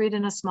large breed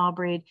and a small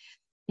breed.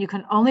 You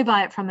can only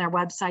buy it from their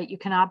website. You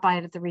cannot buy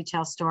it at the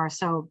retail store.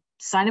 So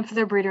sign up for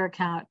their breeder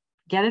account,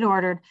 get it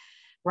ordered.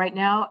 Right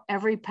now,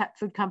 every pet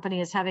food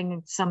company is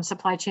having some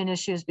supply chain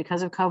issues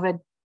because of COVID.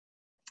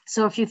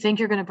 So if you think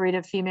you're going to breed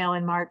a female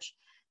in March,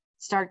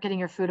 start getting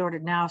your food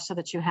ordered now so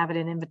that you have it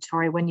in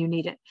inventory when you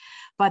need it.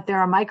 But there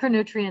are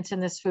micronutrients in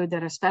this food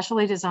that are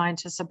specially designed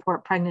to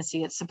support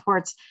pregnancy. It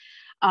supports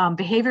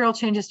behavioral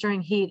changes during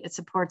heat. It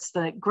supports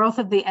the growth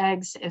of the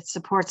eggs. It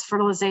supports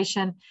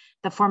fertilization,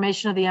 the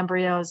formation of the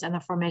embryos, and the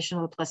formation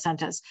of the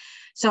placentas.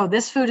 So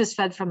this food is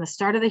fed from the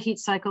start of the heat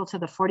cycle to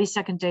the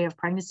 42nd day of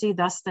pregnancy,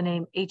 thus the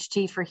name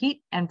HT for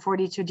heat and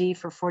 42D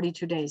for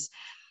 42 days.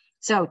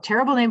 So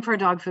terrible name for a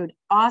dog food,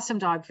 awesome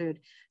dog food.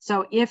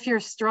 So if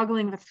you're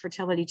struggling with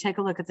fertility, take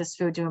a look at this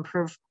food to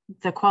improve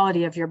the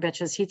quality of your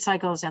bitches' heat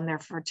cycles and their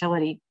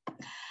fertility.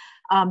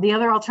 The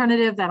other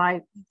alternative that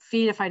I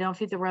feed if I don't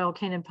feed the Royal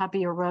Canin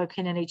Puppy or Royal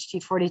Canin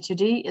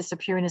HT42D is the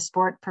Purina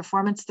Sport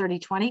Performance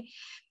 30/20.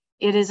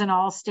 It is an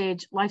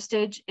all-stage life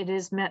stage. It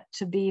is meant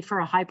to be for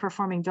a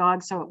high-performing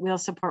dog, so it will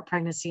support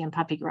pregnancy and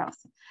puppy growth.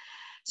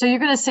 So you're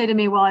going to say to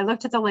me, well, I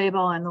looked at the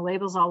label and the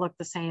labels all look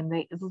the same.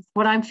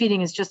 What I'm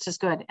feeding is just as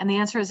good. And the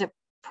answer is it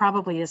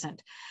probably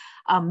isn't.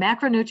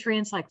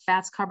 Macronutrients like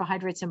fats,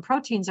 carbohydrates, and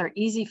proteins are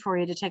easy for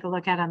you to take a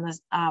look at on this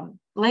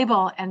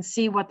label and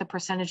see what the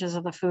percentages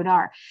of the food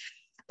are.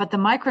 But the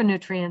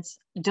micronutrients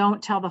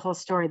don't tell the whole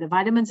story. The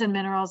vitamins and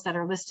minerals that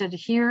are listed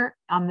here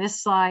on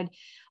this slide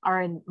are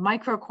in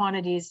micro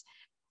quantities.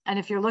 And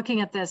if you're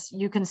looking at this,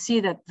 you can see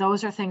that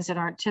those are things that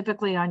aren't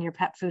typically on your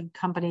pet food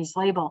company's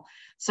label.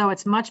 So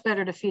it's much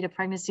better to feed a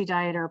pregnancy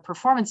diet or a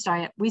performance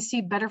diet. We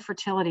see better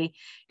fertility.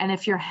 And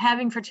if you're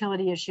having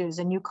fertility issues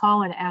and you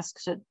call and ask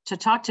to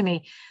talk to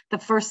me, the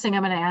first thing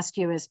I'm going to ask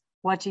you is,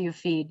 what do you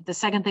feed? The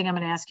second thing I'm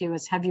going to ask you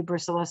is, have you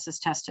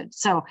brucellosis tested?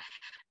 So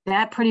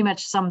that pretty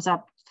much sums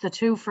up the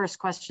 2 first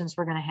questions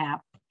we're going to have.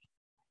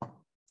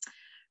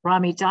 Raw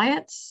meat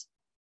diets.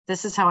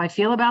 This is how I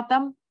feel about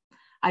them.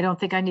 I don't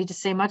think I need to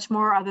say much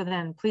more other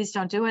than please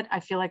don't do it. I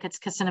feel like it's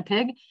kissing a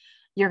pig.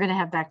 You're going to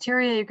have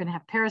bacteria. You're going to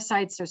have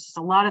parasites. There's just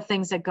a lot of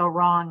things that go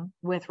wrong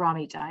with raw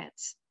meat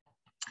diets.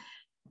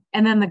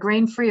 And then the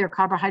grain-free or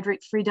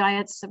carbohydrate-free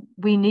diets.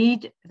 We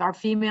need our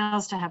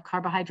females to have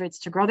carbohydrates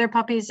to grow their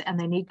puppies, and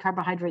they need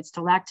carbohydrates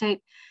to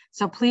lactate.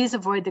 So please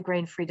avoid the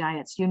grain-free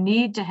diets. You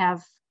need to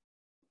have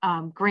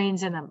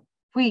grains in them: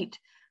 wheat,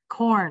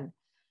 corn,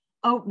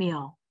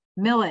 oatmeal,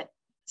 millet,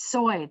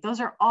 soy. Those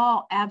are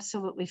all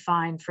absolutely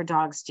fine for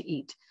dogs to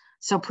eat.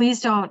 So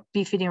please don't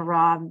be feeding a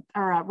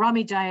raw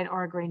meat diet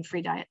or a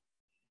grain-free diet.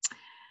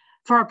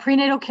 For our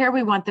prenatal care,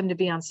 we want them to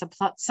be on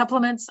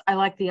supplements. I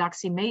like the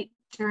Oxymate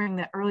during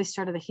the early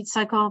start of the heat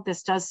cycle.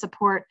 This does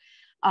support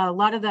a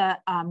lot of the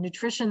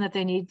nutrition that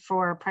they need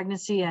for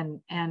pregnancy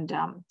and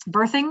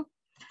birthing.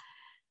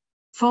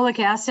 Folic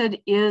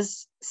acid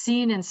is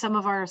seen in some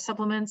of our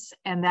supplements,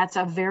 and that's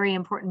a very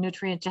important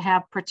nutrient to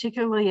have,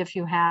 particularly if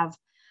you have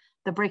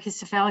the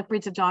brachycephalic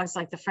breeds of dogs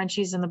like the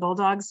Frenchies and the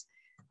Bulldogs.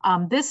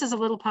 This is a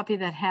little puppy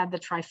that had the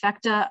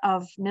trifecta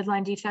of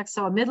midline defects.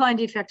 So a midline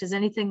defect is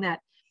anything that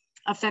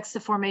affects the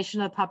formation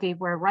of the puppy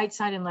where right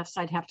side and left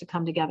side have to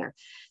come together.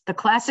 The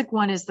classic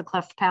one is the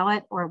cleft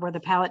palate, or where the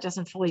palate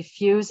doesn't fully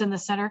fuse in the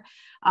center.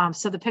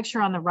 So the picture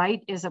on the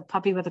right is a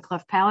puppy with a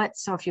cleft palate.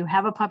 So if you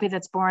have a puppy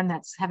that's born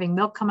that's having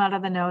milk come out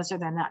of the nose or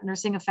they're not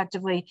nursing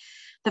effectively,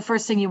 the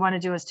first thing you want to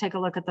do is take a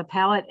look at the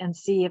palate and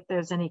see if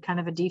there's any kind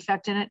of a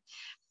defect in it.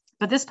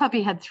 But this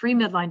puppy had 3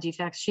 midline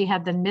defects. She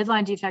had the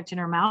midline defect in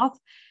her mouth.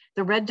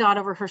 The red dot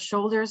over her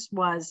shoulders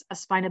was a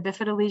spina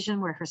bifida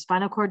lesion where her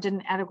spinal cord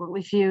didn't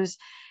adequately fuse.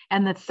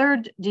 And the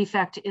third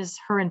defect is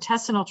her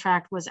intestinal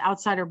tract was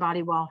outside her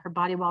body wall. Her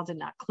body wall did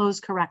not close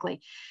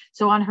correctly.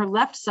 So on her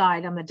left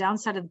side, on the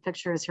downside of the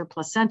picture is her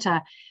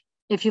placenta.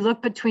 If you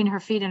look between her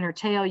feet and her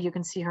tail, you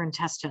can see her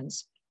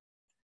intestines.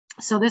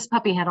 So this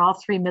puppy had all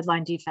 3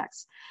 midline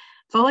defects.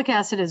 Folic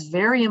acid is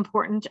very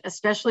important,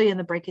 especially in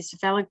the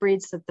brachycephalic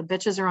breeds, that the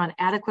bitches are on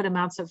adequate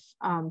amounts of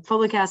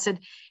folic acid.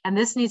 And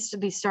this needs to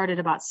be started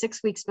about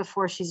 6 weeks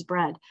before she's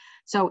bred.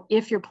 So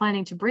if you're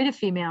planning to breed a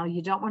female,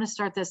 you don't want to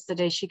start this the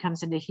day she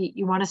comes into heat.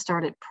 You want to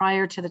start it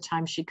prior to the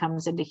time she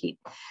comes into heat.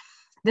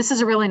 This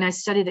is a really nice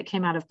study that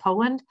came out of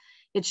Poland.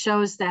 It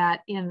shows that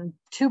in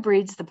 2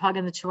 breeds, the pug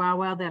and the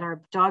chihuahua, that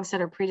are dogs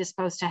that are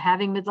predisposed to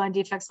having midline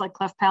defects like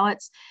cleft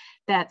palates,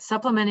 that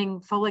supplementing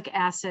folic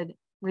acid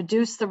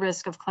reduce the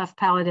risk of cleft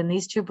palate in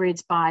these 2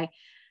 breeds by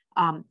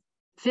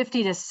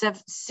 50 to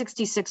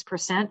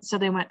 66%. So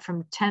they went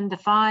from 10 to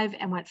 5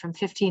 and went from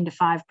 15 to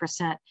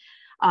 5%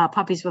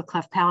 puppies with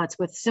cleft palates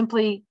with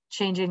simply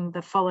changing the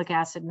folic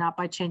acid, not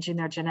by changing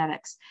their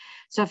genetics.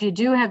 So if you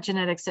do have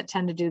genetics that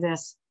tend to do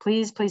this,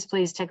 please, please,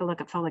 please take a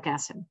look at folic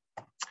acid.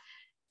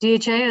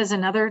 DHA is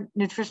another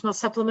nutritional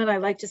supplement I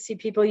like to see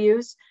people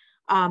use.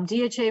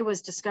 DHA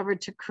was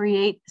discovered to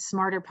create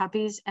smarter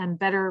puppies and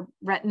better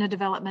retina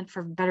development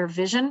for better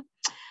vision.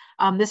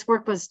 This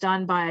work was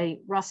done by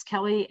Russ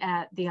Kelly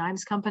at the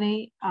Imes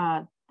Company.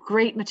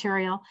 Great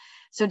material.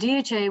 So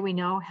DHA, we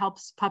know,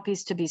 helps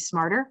puppies to be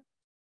smarter.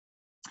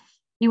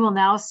 You will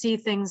now see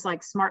things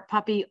like Smart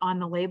Puppy on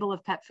the label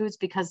of pet foods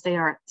because they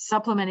are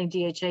supplementing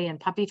DHA in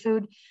puppy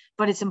food.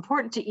 But it's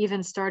important to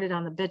even start it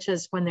on the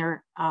bitches when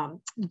they're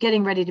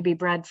getting ready to be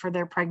bred for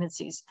their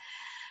pregnancies.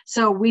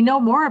 So we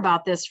know more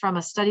about this from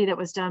a study that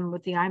was done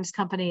with the Imes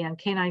Company and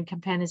Canine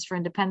Companions for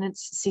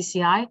Independence,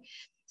 CCI.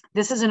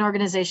 This is an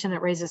organization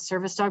that raises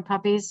service dog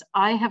puppies.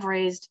 I have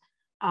raised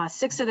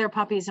 6 of their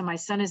puppies, and my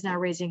son is now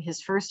raising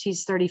his first.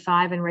 He's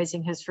 35 and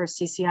raising his first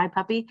CCI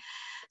puppy.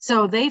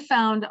 So they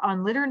found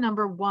on litter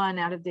number 1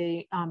 out of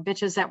the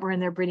bitches that were in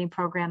their breeding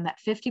program that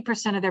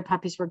 50% of their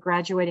puppies were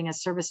graduating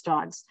as service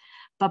dogs.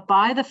 But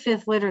by the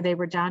 5th litter, they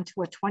were down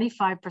to a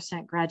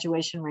 25%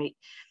 graduation rate.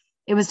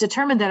 It was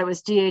determined that it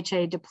was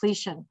DHA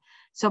depletion.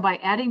 So by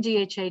adding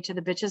DHA to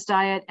the bitch's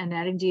diet and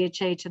adding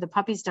DHA to the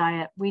puppy's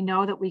diet, we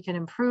know that we can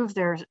improve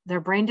their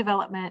brain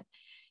development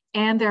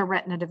and their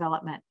retina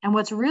development. And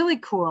what's really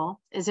cool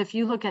is if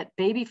you look at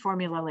baby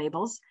formula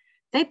labels,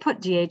 they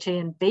put DHA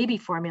in baby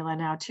formula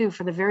now too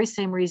for the very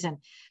same reason.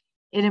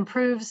 It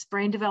improves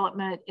brain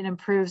development, it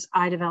improves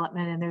eye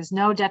development, and there's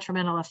no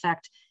detrimental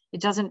effect. It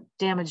doesn't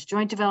damage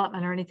joint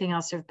development or anything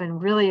else. There have been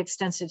really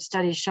extensive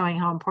studies showing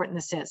how important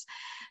this is.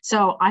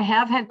 So I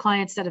have had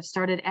clients that have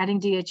started adding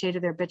DHA to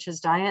their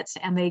bitches' diets,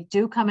 and they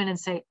do come in and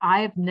say,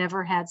 I've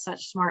never had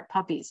such smart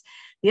puppies.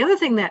 The other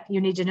thing that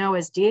you need to know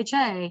is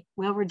DHA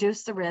will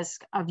reduce the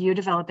risk of you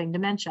developing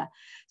dementia.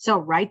 So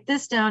write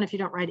this down. If you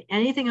don't write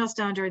anything else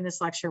down during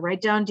this lecture,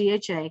 write down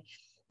DHA,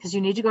 because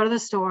you need to go to the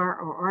store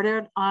or order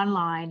it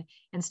online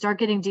and start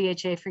getting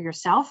DHA for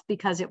yourself,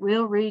 because it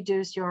will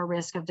reduce your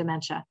risk of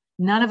dementia.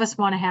 None of us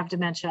want to have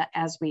dementia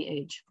as we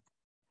age.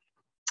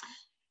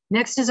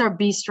 Next is our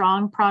Be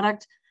Strong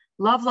product.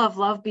 Love, love,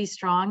 love Be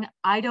Strong.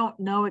 I don't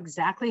know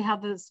exactly how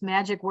this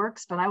magic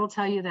works, but I will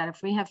tell you that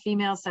if we have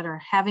females that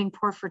are having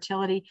poor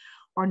fertility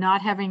or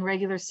not having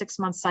regular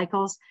 6-month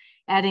cycles,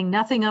 adding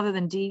nothing other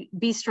than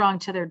Be Strong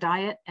to their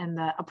diet and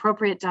the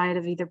appropriate diet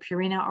of either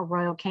Purina or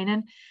Royal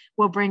Canin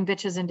will bring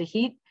bitches into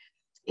heat.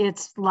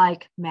 It's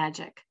like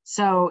magic.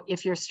 So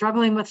if you're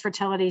struggling with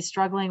fertility,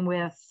 struggling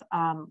with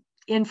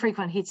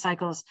infrequent heat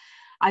cycles,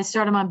 I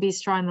start them on Be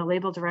Strong. The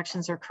label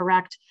directions are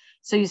correct.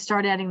 So you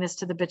start adding this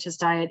to the bitches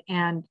diet,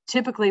 and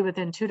typically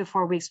within 2 to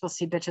 4 weeks, we'll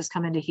see bitches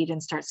come into heat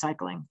and start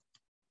cycling.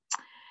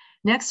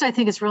 Next, I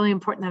think it's really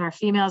important that our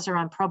females are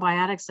on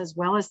probiotics as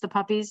well as the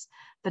puppies.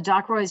 The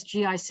Doc Roy's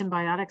GI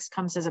Symbiotics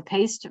comes as a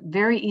paste,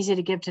 very easy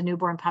to give to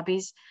newborn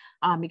puppies.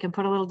 You can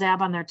put a little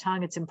dab on their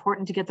tongue. It's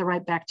important to get the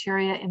right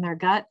bacteria in their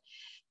gut.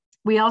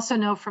 We also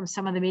know from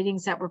some of the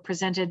meetings that were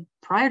presented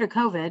prior to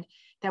COVID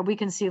that we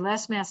can see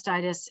less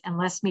mastitis and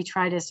less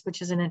metritis,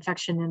 which is an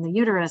infection in the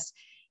uterus,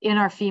 in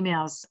our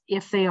females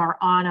if they are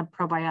on a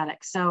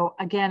probiotic. So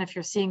again, if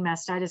you're seeing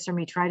mastitis or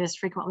metritis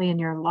frequently in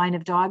your line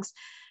of dogs,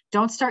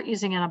 don't start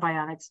using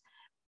antibiotics.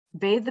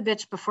 Bathe the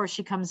bitch before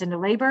she comes into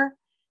labor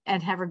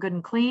and have her good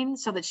and clean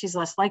so that she's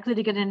less likely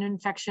to get an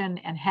infection,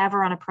 and have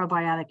her on a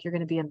probiotic. You're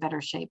going to be in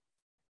better shape.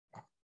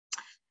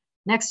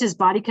 Next is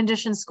body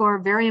condition score.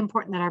 Very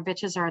important that our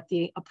bitches are at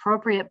the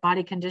appropriate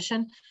body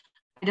condition.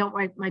 I don't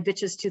want my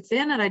bitches too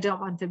thin, and I don't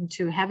want them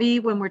too heavy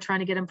when we're trying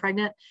to get them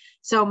pregnant.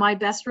 So my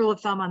best rule of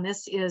thumb on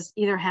this is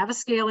either have a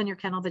scale in your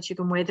kennel that you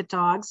can weigh the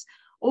dogs,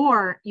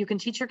 or you can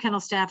teach your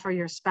kennel staff or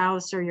your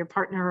spouse or your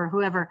partner or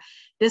whoever.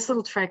 This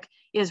little trick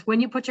is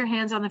when you put your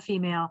hands on the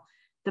female,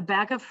 the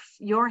back of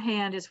your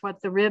hand is what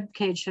the rib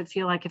cage should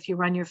feel like if you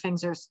run your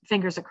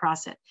fingers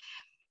across it.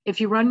 If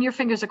you run your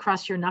fingers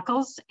across your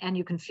knuckles and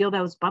you can feel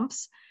those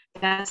bumps,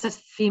 that's a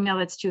female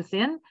that's too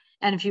thin.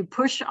 And if you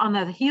push on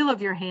the heel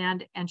of your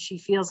hand and she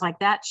feels like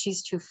that,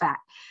 she's too fat.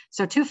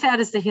 So too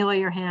fat is the heel of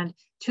your hand,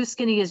 too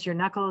skinny is your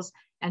knuckles,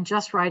 and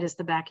just right is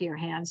the back of your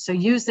hand. So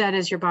use that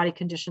as your body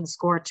condition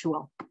score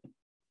tool.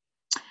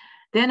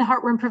 Then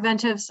heartworm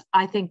preventives.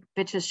 I think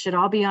bitches should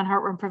all be on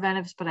heartworm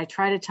preventives, but I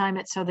try to time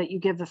it so that you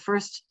give the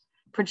first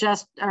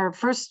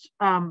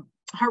heartworm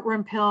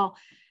pill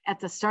at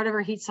the start of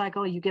her heat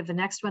cycle. You give the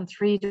next one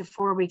 3 to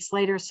 4 weeks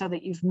later so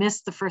that you've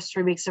missed the first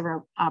 3 weeks of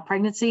her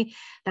pregnancy.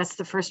 That's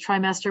the first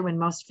trimester when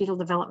most fetal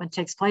development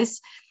takes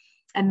place.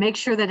 And make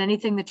sure that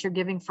anything that you're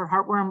giving for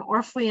heartworm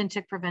or flea and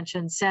tick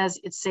prevention says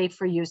it's safe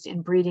for use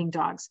in breeding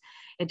dogs.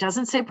 It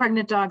doesn't say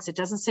pregnant dogs. It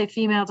doesn't say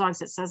female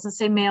dogs. It doesn't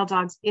say male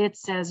dogs. It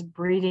says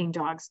breeding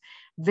dogs.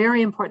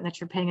 Very important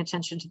that you're paying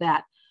attention to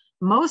that.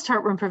 Most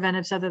heartworm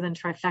preventives other than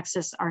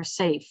Trifexis are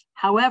safe.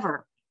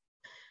 However,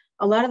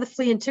 a lot of the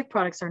flea and tick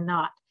products are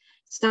not.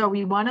 So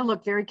we want to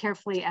look very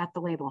carefully at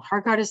the label.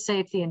 HeartGuard is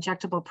safe. The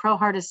injectable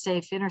ProHeart is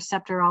safe.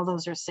 Interceptor, all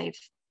those are safe.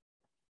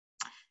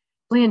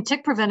 Flea and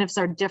tick preventives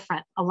are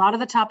different. A lot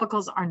of the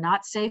topicals are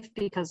not safe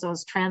because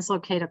those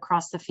translocate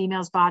across the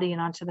female's body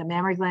and onto the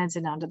mammary glands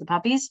and onto the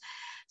puppies.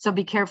 So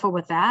be careful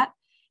with that.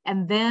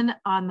 And then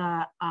on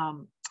the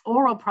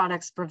oral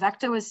products,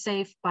 Bravecto is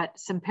safe, but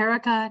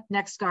Simparica,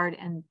 NexGard,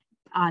 and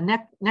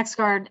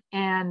NexGard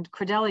and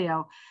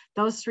Credelio,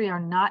 those 3 are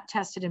not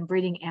tested in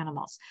breeding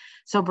animals.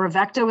 So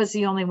Bravecto is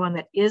the only one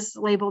that is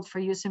labeled for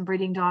use in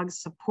breeding dogs.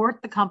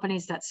 Support the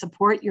companies that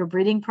support your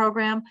breeding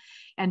program,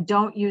 and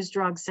don't use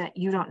drugs that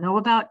you don't know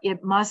about.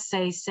 It must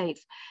say safe.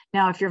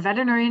 Now, if your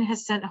veterinarian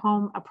has sent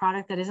home a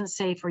product that isn't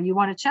safe or you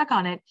want to check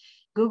on it,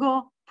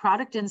 Google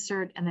product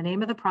insert and the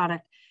name of the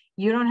product.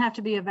 You don't have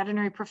to be a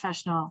veterinary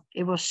professional.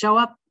 It will show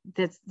up.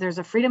 There's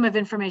a Freedom of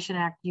Information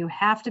Act. You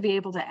have to be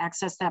able to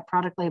access that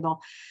product label.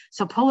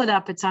 So pull it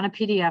up. It's on a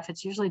PDF.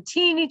 It's usually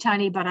teeny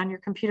tiny, but on your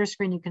computer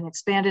screen, you can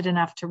expand it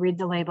enough to read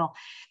the label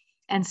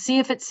and see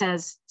if it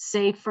says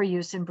safe for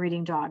use in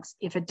breeding dogs.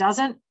 If it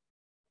doesn't,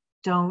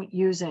 don't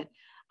use it.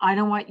 I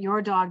don't want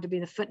your dog to be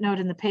the footnote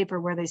in the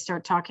paper where they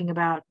start talking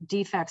about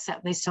defects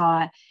that they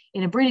saw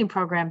in a breeding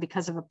program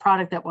because of a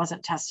product that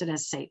wasn't tested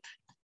as safe.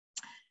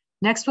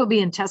 Next will be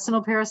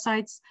intestinal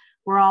parasites.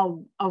 We're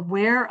all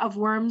aware of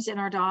worms in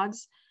our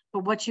dogs,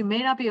 but what you may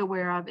not be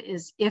aware of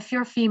is if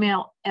your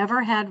female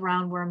ever had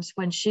roundworms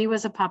when she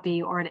was a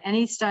puppy or at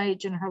any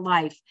stage in her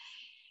life,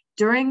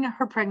 during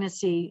her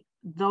pregnancy,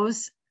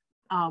 those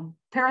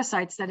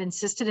parasites that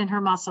insisted in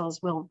her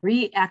muscles will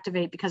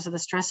reactivate because of the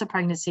stress of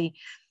pregnancy,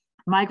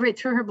 migrate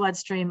through her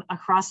bloodstream,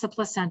 across the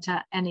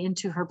placenta, and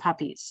into her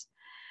puppies.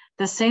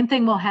 The same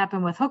thing will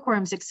happen with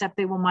hookworms, except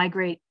they will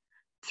migrate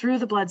through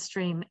the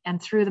bloodstream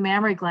and through the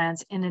mammary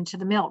glands and into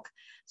the milk.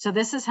 So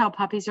this is how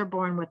puppies are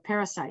born with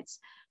parasites.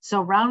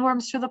 So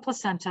roundworms through the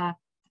placenta,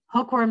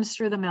 hookworms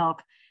through the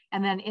milk,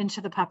 and then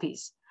into the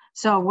puppies.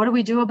 So what do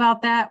we do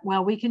about that?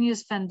 Well, we can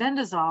use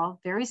fenbendazole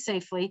very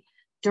safely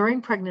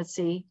during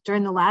pregnancy,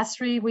 during the last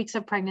 3 weeks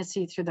of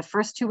pregnancy through the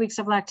first 2 weeks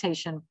of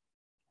lactation.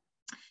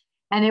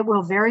 And it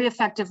will very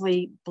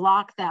effectively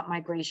block that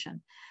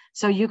migration.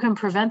 So you can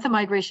prevent the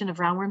migration of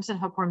roundworms and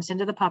hookworms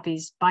into the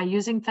puppies by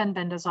using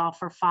fenbendazole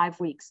for 5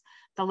 weeks.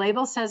 The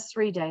label says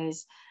 3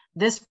 days.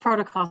 This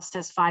protocol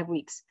says 5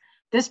 weeks.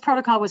 This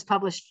protocol was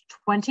published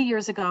 20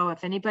 years ago.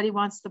 If anybody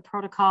wants the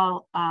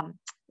protocol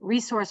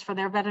resource for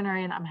their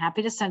veterinarian, I'm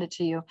happy to send it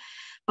to you.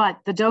 But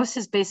the dose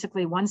is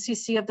basically 1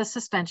 cc of the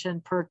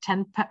suspension per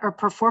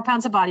 4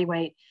 pounds of body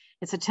weight.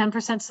 It's a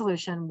 10%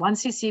 solution, 1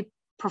 cc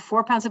per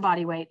 4 pounds of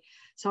body weight.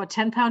 So a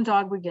 10-pound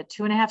dog would get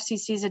 2.5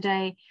 cc's a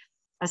day.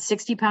 A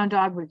 60-pound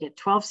dog would get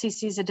 12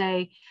 cc's a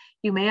day.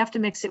 You may have to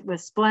mix it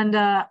with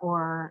Splenda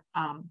or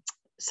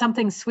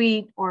something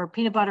sweet or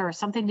peanut butter or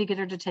something to get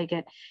her to take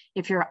it.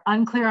 If you're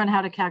unclear on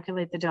how to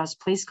calculate the dose,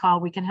 please call.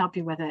 We can help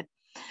you with it.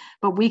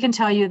 But we can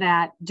tell you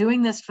that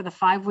doing this for the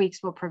 5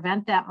 weeks will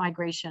prevent that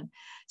migration.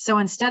 So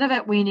instead of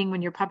at weaning,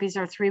 when your puppies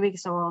are 3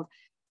 weeks old,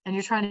 and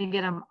you're trying to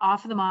get them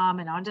off of the mom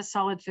and onto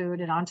solid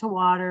food and onto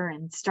water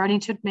and starting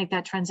to make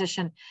that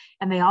transition,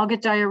 and they all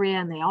get diarrhea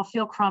and they all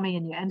feel crummy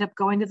and you end up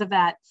going to the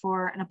vet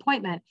for an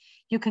appointment,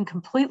 you can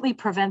completely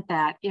prevent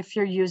that if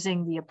you're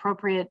using the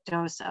appropriate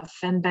dose of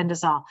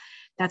fenbendazole.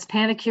 That's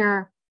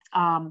Panacur.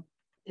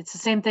 It's the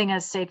same thing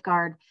as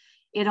Safeguard.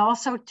 It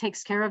also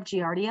takes care of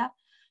Giardia.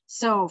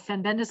 So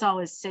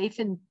fenbendazole is safe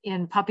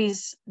in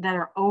puppies that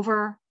are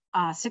over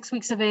 6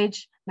 weeks of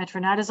age.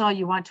 Metronidazole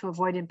you want to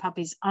avoid in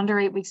puppies under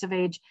 8 weeks of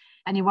age,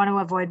 and you want to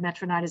avoid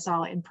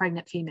metronidazole in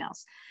pregnant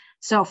females.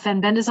 So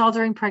fenbendazole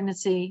during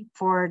pregnancy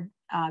for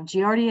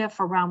Giardia,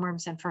 for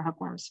roundworms, and for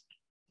hookworms.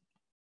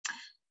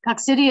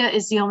 Coccidia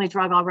is the only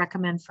drug I'll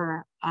recommend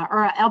for,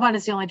 or Albon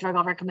is the only drug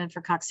I'll recommend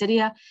for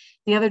coccidia.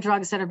 The other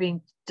drugs that are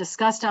being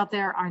discussed out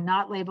there are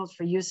not labeled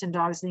for use in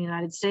dogs in the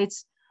United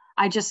States.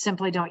 I just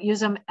simply don't use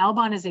them.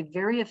 Albon is a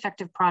very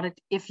effective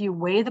product if you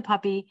weigh the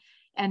puppy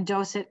and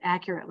dose it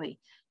accurately.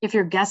 If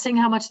you're guessing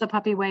how much the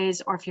puppy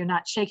weighs, or if you're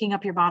not shaking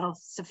up your bottle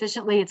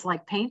sufficiently, it's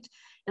like paint.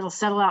 It'll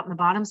settle out in the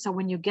bottom. So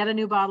when you get a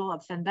new bottle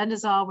of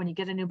fenbendazole, when you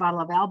get a new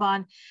bottle of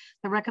Albon,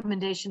 the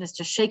recommendation is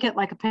to shake it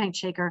like a paint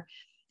shaker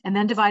and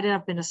then divide it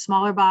up into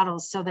smaller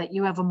bottles so that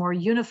you have a more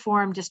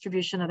uniform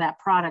distribution of that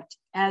product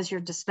as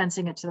you're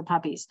dispensing it to the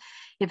puppies.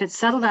 If it's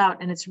settled out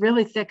and it's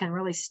really thick and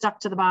really stuck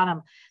to the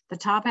bottom, the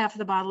top half of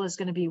the bottle is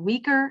going to be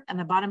weaker and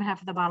the bottom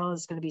half of the bottle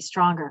is going to be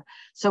stronger.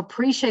 So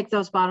pre-shake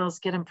those bottles,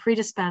 get them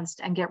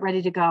pre-dispensed and get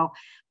ready to go.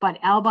 But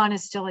Albon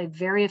is still a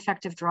very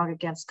effective drug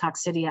against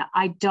coccidia.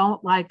 I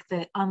don't like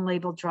the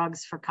unlabeled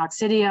drugs for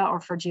coccidia or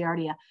for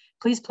Giardia.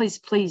 Please, please,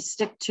 please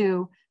stick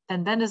to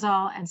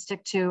fenbendazole and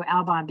stick to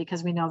Albon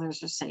because we know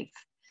those are safe.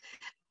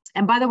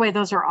 And by the way,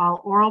 those are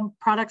all oral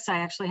products. I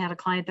actually had a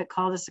client that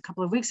called us a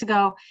couple of weeks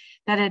ago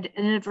that had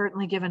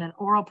inadvertently given an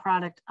oral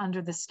product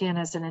under the skin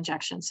as an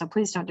injection. So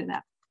please don't do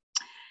that.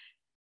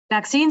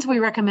 Vaccines, we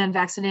recommend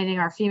vaccinating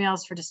our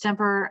females for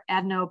distemper,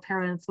 adeno,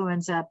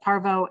 parainfluenza,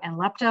 parvo, and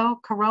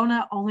lepto.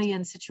 Corona only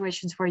in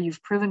situations where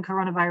you've proven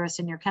coronavirus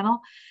in your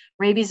kennel.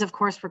 Rabies, of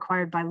course,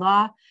 required by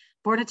law.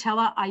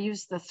 Bordetella, I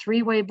use the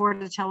three-way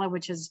Bordetella,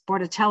 which is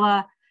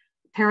Bordetella,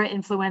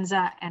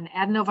 parainfluenza, and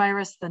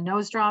adenovirus, the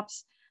nose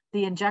drops.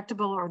 The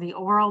injectable or the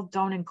oral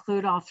don't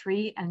include all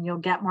three, and you'll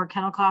get more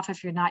kennel cough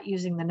if you're not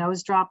using the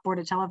nose drop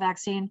Bordetella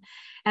vaccine.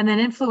 And then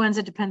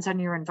influenza depends on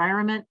your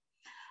environment.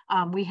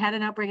 We had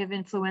an outbreak of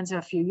influenza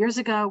a few years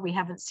ago. We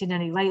haven't seen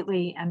any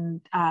lately. And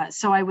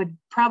so I would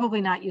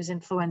probably not use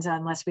influenza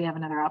unless we have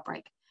another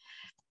outbreak.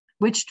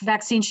 Which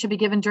vaccine should be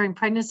given during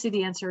pregnancy?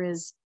 The answer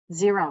is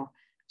 0.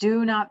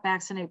 Do not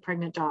vaccinate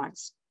pregnant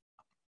dogs.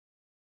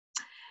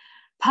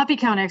 Puppy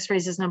count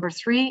x-rays is number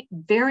 3.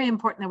 Very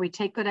important that we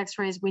take good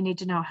x-rays. We need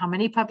to know how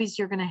many puppies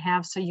you're going to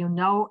have so you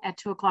know at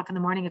 2 o'clock in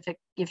the morning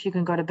if you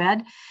can go to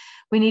bed.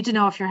 We need to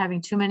know if you're having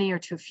too many or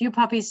too few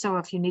puppies. So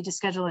if you need to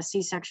schedule a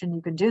C-section,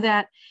 you can do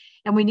that.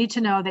 And we need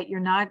to know that you're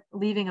not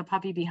leaving a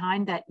puppy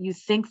behind, that you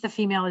think the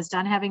female is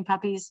done having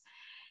puppies.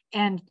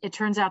 And it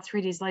turns out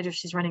 3 days later,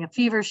 she's running a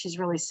fever. She's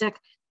really sick.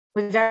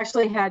 We've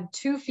actually had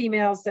 2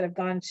 females that have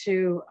gone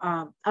to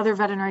other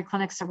veterinary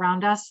clinics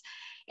around us,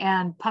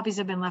 and puppies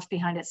have been left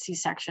behind at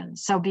C-section.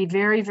 So be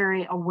very,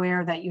 very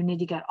aware that you need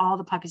to get all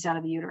the puppies out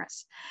of the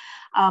uterus.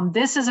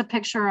 This is a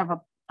picture of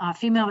a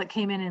female that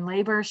came in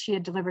labor. She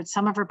had delivered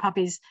some of her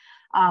puppies,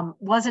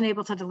 wasn't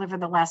able to deliver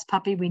the last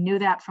puppy. We knew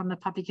that from the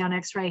puppy count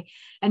x-ray.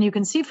 And you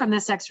can see from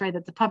this x-ray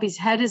that the puppy's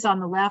head is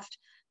on the left,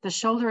 the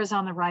shoulder is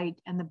on the right,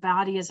 and the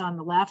body is on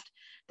the left.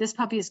 This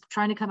puppy is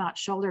trying to come out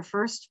shoulder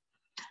first.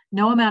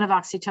 No amount of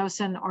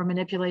oxytocin or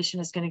manipulation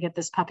is going to get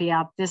this puppy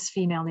out. This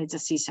female needs a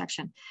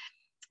C-section.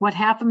 What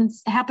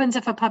happens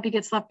if a puppy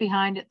gets left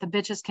behind? The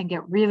bitches can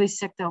get really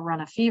sick. They'll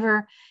run a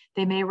fever.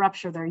 They may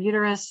rupture their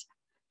uterus.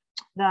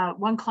 The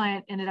one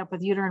client ended up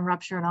with uterine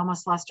rupture and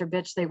almost lost her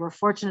bitch. They were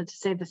fortunate to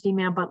save the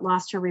female, but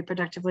lost her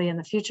reproductively in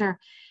the future.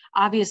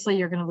 Obviously,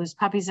 you're going to lose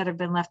puppies that have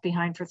been left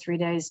behind for 3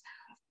 days,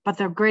 but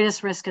the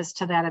greatest risk is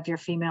to that of your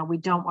female. We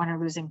don't want her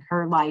losing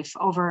her life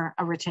over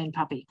a retained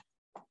puppy.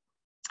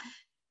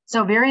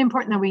 So very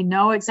important that we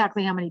know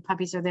exactly how many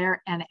puppies are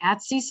there. And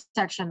at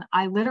C-section,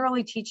 I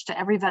literally teach to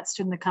every vet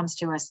student that comes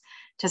to us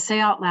to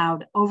say out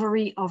loud,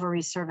 ovary,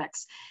 ovary,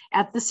 cervix.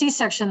 At the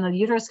C-section, the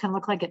uterus can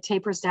look like it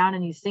tapers down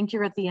and you think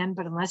you're at the end,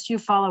 but unless you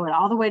follow it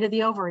all the way to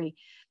the ovary,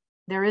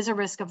 there is a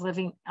risk of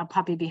leaving a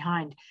puppy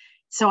behind.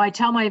 So I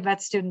tell my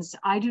vet students,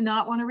 I do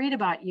not want to read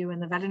about you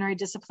in the veterinary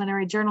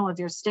disciplinary journal of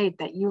your state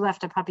that you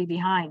left a puppy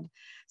behind.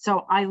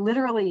 So I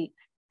literally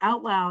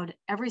out loud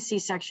every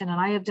C-section, and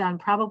I have done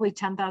probably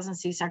 10,000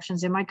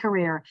 C-sections in my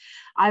career,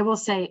 I will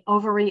say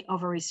ovary,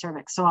 ovary,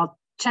 cervix. So I'll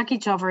check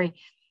each ovary.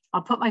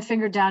 I'll put my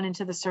finger down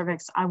into the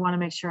cervix. I want to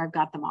make sure I've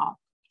got them all.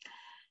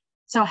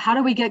 So how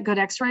do we get good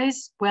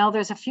x-rays? Well,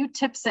 there's a few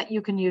tips that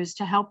you can use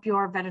to help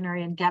your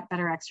veterinarian get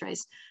better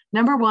x-rays.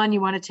 Number 1,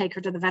 you want to take her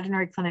to the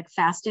veterinary clinic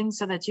fasting.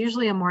 So that's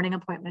usually a morning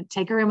appointment.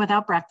 Take her in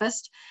without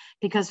breakfast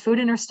because food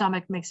in her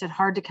stomach makes it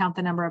hard to count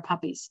the number of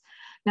puppies.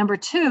 Number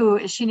 2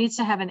 is she needs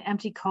to have an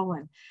empty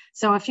colon.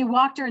 So if you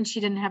walked her and she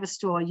didn't have a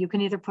stool, you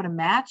can either put a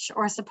match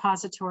or a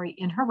suppository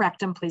in her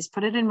rectum. Please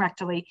put it in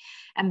rectally,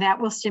 and that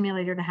will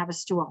stimulate her to have a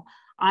stool.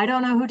 I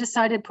don't know who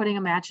decided putting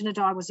a match in a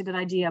dog was a good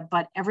idea,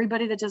 but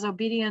everybody that does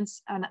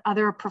obedience and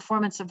other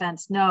performance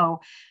events know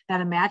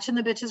that a match in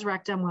the bitch's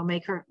rectum will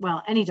make her,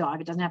 well, any dog,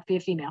 it doesn't have to be a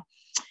female,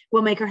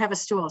 will make her have a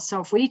stool.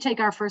 So if we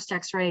take our first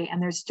x-ray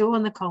and there's stool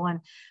in the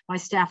colon, my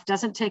staff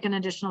doesn't take an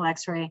additional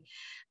x-ray.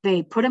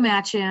 They put a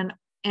match in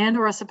and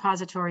or a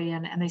suppository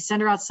in, and they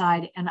send her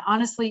outside. And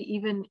honestly,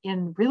 even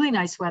in really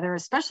nice weather,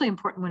 especially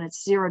important when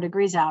it's 0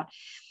 degrees out,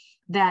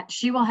 that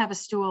she will have a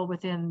stool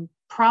within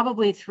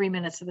probably 3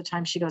 minutes of the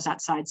time she goes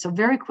outside. So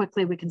very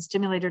quickly we can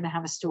stimulate her to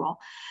have a stool.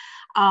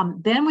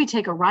 Then we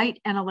take a right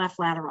and a left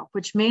lateral,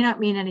 which may not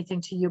mean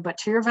anything to you, but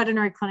to your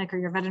veterinary clinic or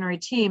your veterinary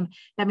team,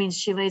 that means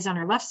she lays on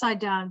her left side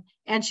down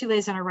and she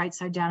lays on her right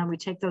side down, and we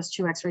take those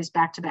 2 x-rays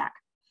back to back.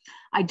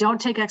 I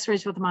don't take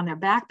x-rays with them on their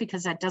back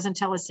because that doesn't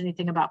tell us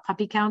anything about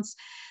puppy counts.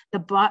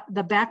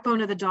 The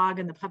backbone of the dog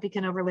and the puppy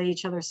can overlay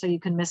each other, so you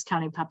can miss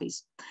counting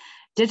puppies.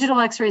 Digital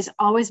x-rays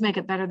always make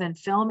it better than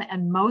film,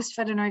 and most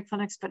veterinary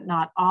clinics, but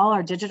not all,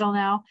 are digital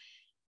now.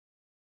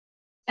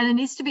 And it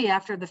needs to be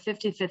after the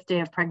 55th day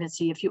of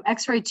pregnancy. If you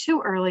x-ray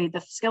too early,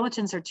 the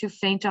skeletons are too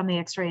faint on the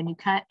x-ray and you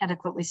can't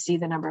adequately see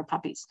the number of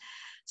puppies.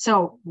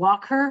 So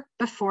walk her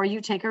before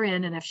you take her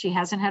in, and if she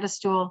hasn't had a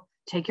stool,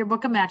 take your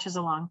book of matches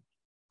along.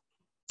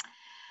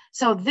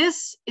 So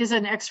this is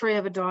an x-ray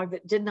of a dog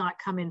that did not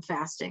come in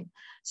fasting.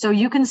 So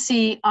you can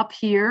see up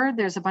here,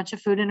 there's a bunch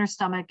of food in her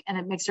stomach, and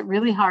it makes it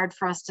really hard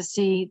for us to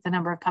see the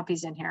number of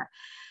puppies in here.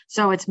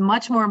 So it's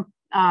much more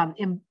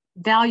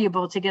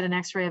valuable to get an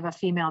x-ray of a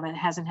female that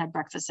hasn't had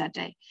breakfast that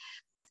day.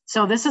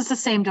 So this is the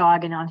same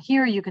dog, and on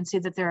here you can see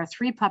that there are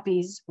 3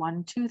 puppies,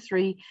 1, 2,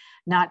 3,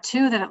 not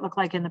 2 that it looked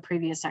like in the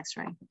previous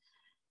x-ray.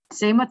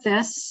 Same with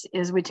this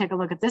is we take a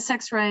look at this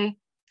x-ray.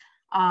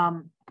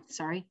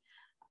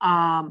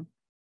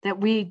 That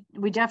we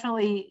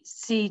definitely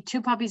see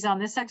 2 puppies on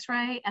this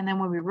x-ray, and then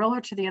when we roll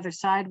her to the other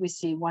side, we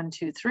see 1,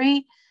 2,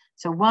 3.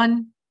 So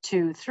 1,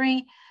 2,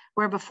 3,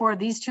 where before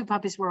these 2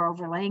 puppies were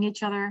overlaying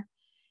each other.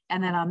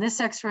 And then on this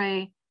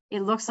x-ray,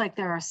 it looks like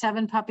there are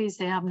 7 puppies.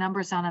 They have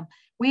numbers on them.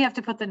 We have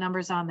to put the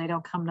numbers on. They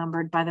don't come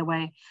numbered, by the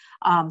way.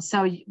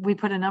 So we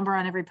put a number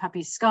on every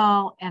puppy's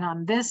skull. And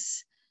on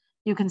this,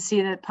 you can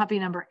see that puppy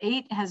number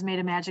 8 has made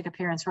a magic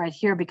appearance right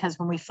here, because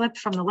when we flipped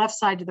from the left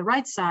side to the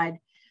right side,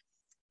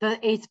 the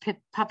 8th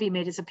puppy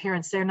made its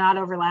appearance. They're not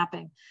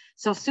overlapping.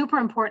 So super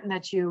important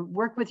that you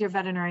work with your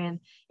veterinarian.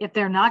 If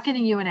they're not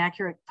getting you an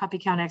accurate puppy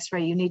count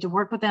x-ray, you need to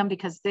work with them,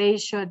 because they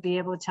should be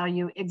able to tell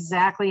you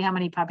exactly how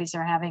many puppies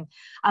they're having,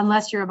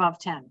 unless you're above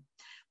 10.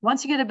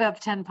 Once you get above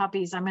 10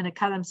 puppies, I'm going to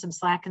cut them some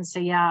slack and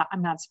say, yeah,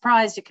 I'm not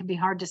surprised. It can be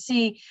hard to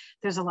see.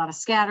 There's a lot of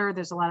scatter.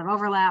 There's a lot of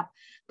overlap.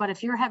 But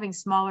if you're having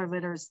smaller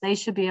litters, they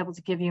should be able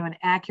to give you an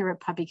accurate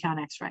puppy count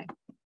x-ray.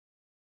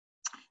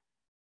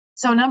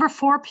 So number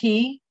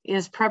 4P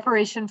is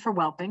preparation for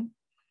whelping.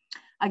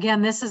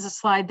 Again, this is a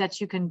slide that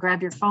you can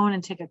grab your phone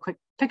and take a quick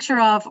picture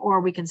of,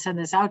 or we can send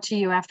this out to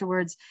you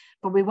afterwards.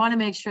 But we want to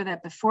make sure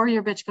that before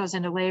your bitch goes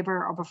into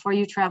labor or before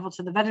you travel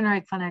to the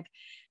veterinary clinic,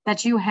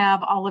 that you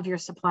have all of your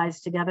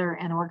supplies together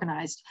and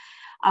organized.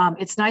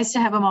 It's nice to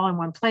have them all in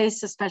one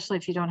place, especially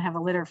if you don't have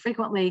a litter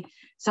frequently.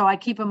 So I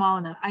keep them all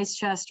in an ice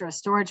chest or a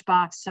storage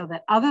box, so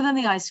that other than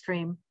the ice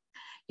cream,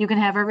 you can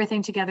have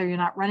everything together. You're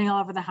not running all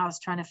over the house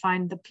trying to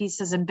find the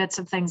pieces and bits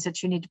of things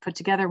that you need to put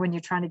together when you're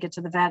trying to get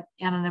to the vet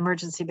on an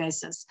emergency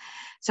basis.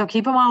 So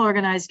keep them all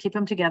organized, keep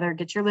them together,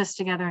 get your list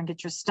together, and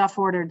get your stuff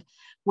ordered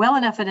well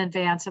enough in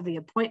advance of the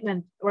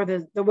appointment or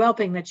the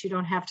whelping that you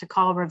don't have to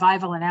call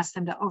Revival and ask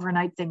them to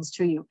overnight things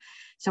to you.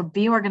 So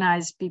be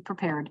organized, be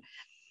prepared.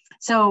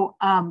 So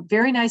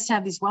very nice to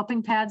have these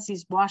whelping pads.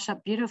 These wash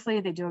up beautifully.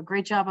 They do a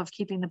great job of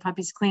keeping the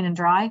puppies clean and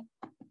dry.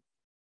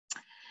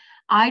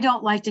 I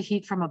don't like to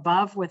heat from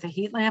above with a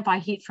heat lamp. I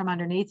heat from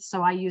underneath.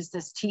 So I use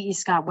this T.E.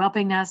 Scott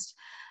whelping nest.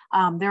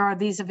 There are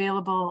these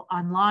available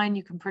online.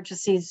 You can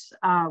purchase these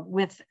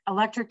with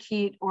electric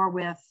heat or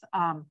with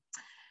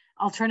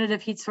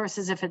alternative heat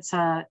sources if it's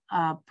a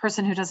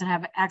person who doesn't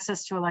have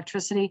access to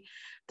electricity.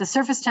 The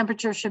surface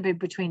temperature should be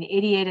between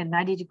 88 and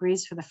 90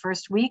 degrees for the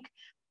first week.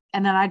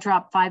 And then I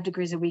drop 5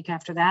 degrees a week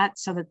after that,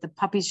 so that the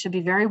puppies should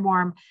be very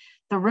warm.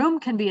 The room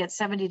can be at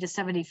 70 to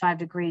 75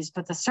 degrees,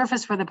 but the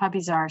surface where the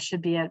puppies are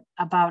should be at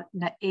about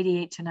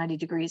 88 to 90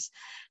 degrees.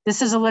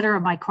 This is a litter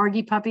of my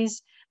Corgi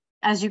puppies.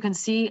 As you can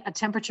see, a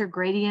temperature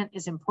gradient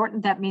is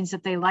important. That means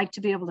that they like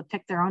to be able to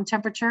pick their own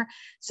temperature.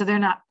 So they're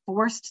not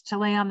forced to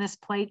lay on this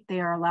plate.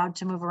 They are allowed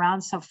to move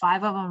around. So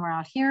 5 of them are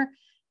out here,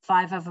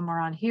 5 of them are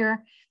on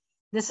here.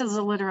 This is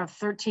a litter of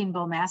 13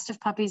 bull mastiff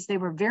puppies. They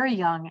were very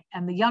young,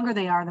 and the younger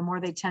they are, the more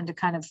they tend to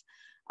kind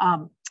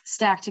of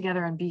stack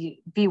together and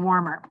be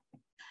warmer.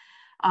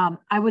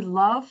 I would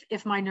love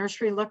if my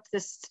nursery looked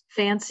this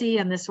fancy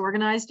and this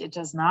organized. It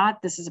does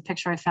not. This is a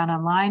picture I found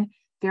online.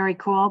 Very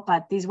cool,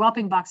 but these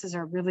whelping boxes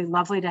are really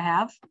lovely to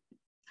have.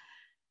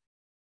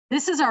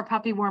 This is our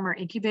puppy warmer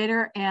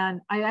incubator. And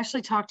I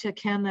actually talked to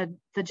Ken,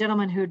 the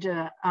gentleman who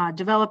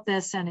developed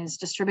this and is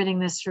distributing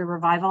this through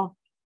Revival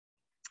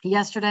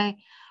yesterday.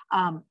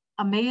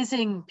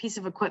 Amazing piece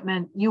of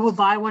equipment. You will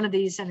buy one of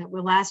these and it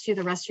will last you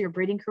the rest of your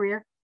breeding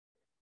career.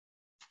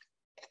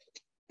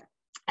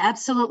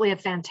 Absolutely a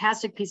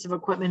fantastic piece of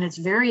equipment. It's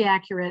very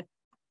accurate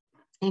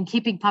in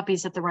keeping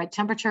puppies at the right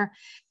temperature.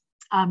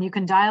 You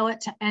can dial it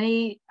to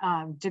any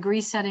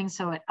degree setting.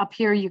 So up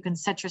here, you can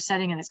set your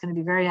setting and it's going to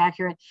be very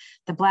accurate.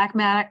 The black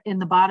mat in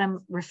the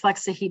bottom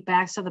reflects the heat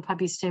back so the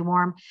puppies stay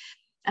warm.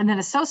 And then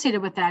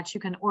associated with that, you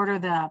can order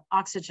the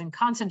oxygen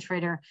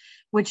concentrator,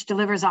 which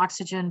delivers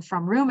oxygen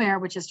from room air,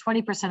 which is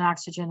 20%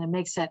 oxygen and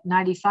makes it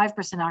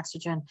 95%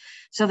 oxygen.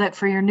 So that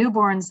for your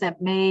newborns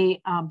that may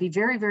be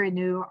very, very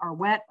new or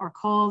wet or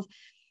cold,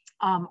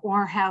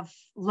 or have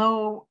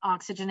low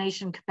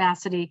oxygenation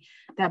capacity,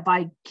 that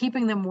by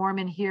keeping them warm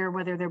in here,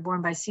 whether they're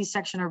born by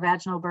C-section or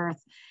vaginal birth,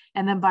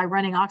 and then by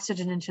running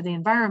oxygen into the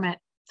environment,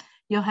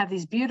 you'll have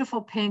these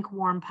beautiful pink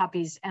warm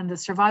puppies and the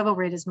survival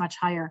rate is much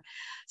higher.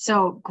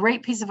 So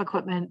great piece of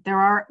equipment. There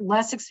are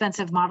less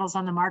expensive models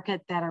on the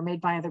market that are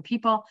made by other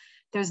people.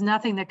 There's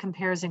nothing that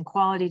compares in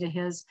quality to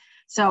his.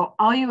 So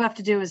all you have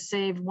to do is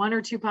save 1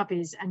 or 2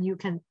 puppies and you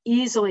can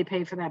easily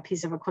pay for that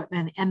piece of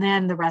equipment. And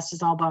then the rest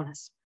is all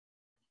bonus.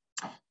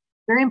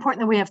 Very important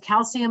that we have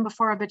calcium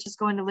before our bitches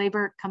go into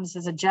labor. It comes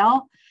as a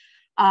gel.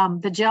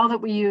 The gel that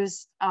we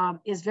use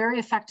is very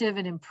effective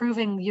in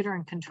improving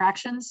uterine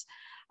contractions.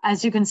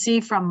 As you can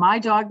see from my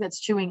dog that's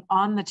chewing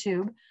on the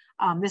tube,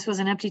 this was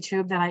an empty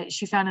tube that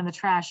she found in the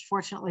trash.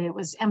 Fortunately, it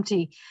was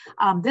empty.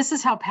 This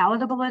is how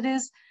palatable it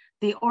is.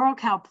 The Oral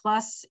Cal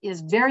Plus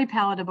is very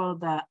palatable.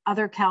 The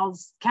other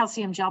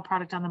calcium gel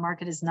product on the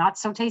market is not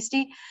so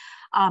tasty.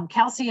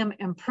 Calcium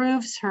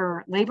improves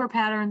her labor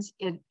patterns.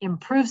 It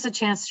improves the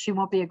chance she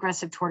won't be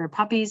aggressive toward her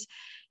puppies.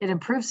 It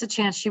improves the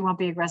chance she won't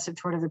be aggressive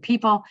toward other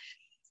people.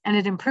 And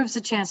it improves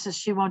the chances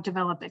she won't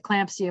develop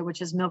eclampsia,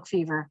 which is milk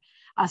fever,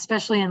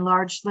 especially in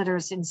large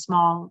litters in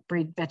small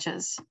breed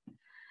bitches.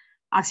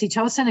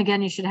 Oxytocin,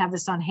 again, you should have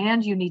this on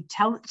hand. You need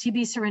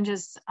TB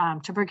syringes,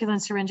 tuberculin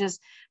syringes.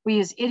 We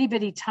use itty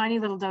bitty tiny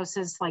little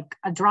doses, like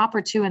a drop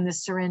or 2 in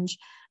this syringe,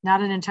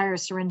 not an entire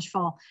syringe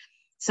full.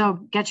 So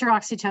get your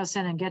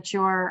oxytocin and get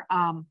your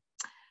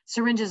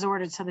syringes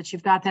ordered so that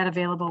you've got that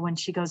available when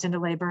she goes into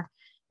labor.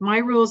 My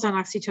rules on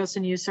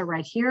oxytocin use are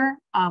right here.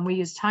 We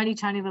use tiny,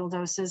 tiny little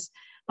doses,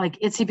 like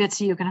itsy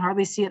bitsy. You can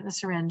hardly see it in the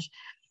syringe.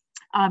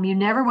 You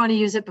never want to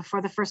use it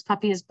before the first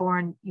puppy is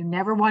born. You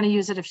never want to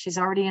use it if she's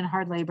already in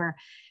hard labor,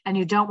 and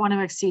you don't want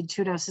to exceed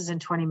 2 doses in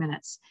 20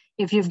 minutes.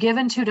 If you've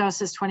given 2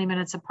 doses 20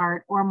 minutes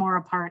apart or more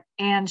apart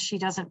and she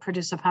doesn't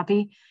produce a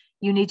puppy,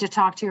 you need to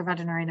talk to your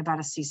veterinarian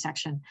about a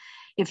C-section.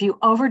 If you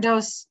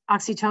overdose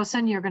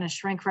oxytocin, you're going to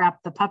shrink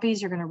wrap the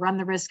puppies. You're going to run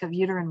the risk of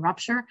uterine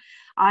rupture.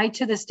 I,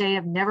 to this day,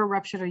 have never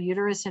ruptured a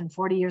uterus in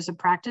 40 years of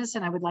practice,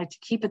 and I would like to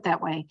keep it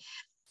that way.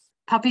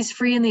 Puppies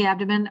free in the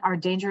abdomen are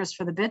dangerous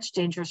for the bitch,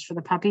 dangerous for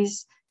the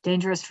puppies,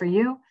 dangerous for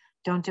you.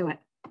 Don't do it.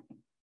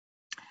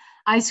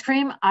 Ice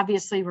cream,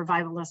 obviously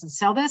Revival doesn't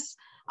sell this.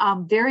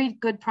 Very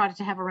good product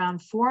to have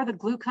around for the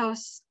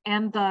glucose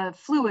and the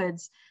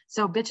fluids.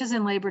 So bitches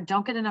in labor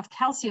don't get enough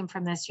calcium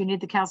from this. You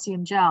need the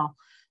calcium gel.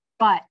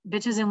 But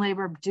bitches in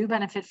labor do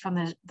benefit from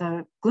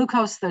the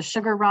glucose, the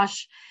sugar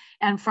rush,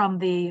 and from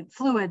the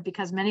fluid,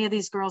 because many of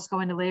these girls go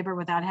into labor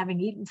without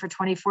having eaten for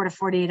 24 to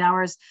 48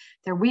 hours.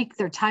 They're weak,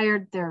 they're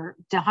tired, they're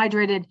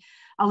dehydrated.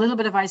 A little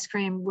bit of ice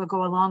cream will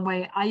go a long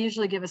way. I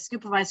usually give a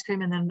scoop of ice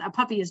cream and then a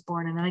puppy is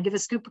born. And then I give a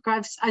scoop of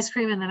ice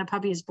cream and then a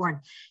puppy is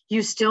born.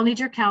 You still need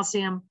your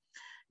calcium.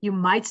 You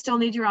might still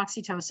need your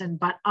oxytocin,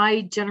 but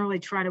I generally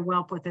try to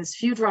whelp with as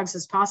few drugs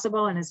as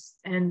possible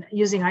and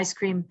using ice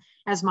cream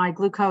as my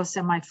glucose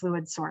and my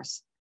fluid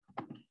source.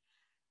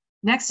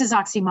 Next is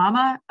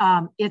Oxymama.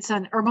 It's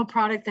an herbal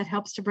product that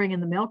helps to bring in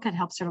the milk. It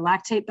helps her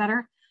lactate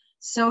better.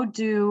 So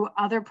do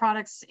other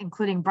products,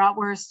 including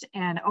bratwurst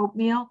and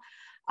oatmeal.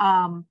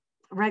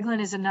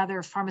 Reglan is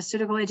another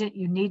pharmaceutical agent.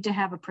 You need to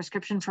have a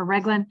prescription for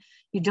Reglan.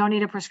 You don't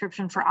need a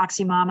prescription for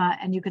Oxymama,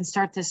 and you can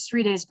start this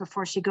 3 days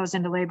before she goes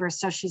into labor,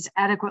 so she's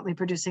adequately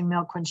producing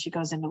milk when she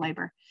goes into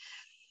labor.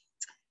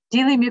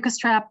 Deely mucus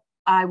trap,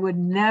 I would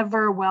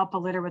never whelp a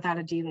litter without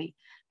a Deely.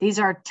 These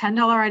are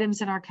 $10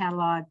 items in our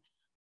catalog.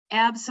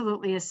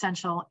 Absolutely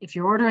essential. If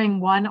you're ordering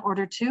 1,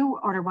 order 2,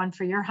 order 1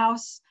 for your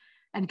house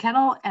and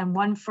kennel and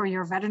 1 for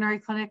your veterinary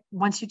clinic.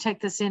 Once you take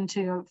this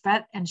into a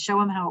vet and show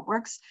them how it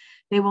works,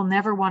 they will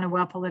never want to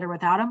whelp a litter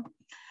without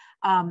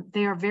them.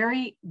 They are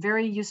very,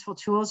 very useful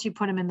tools. You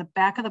put them in the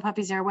back of the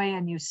puppy's airway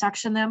and you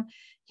suction them.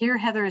 Here,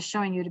 Heather is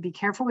showing you to be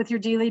careful with your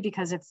Deely,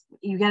 because if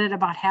you get it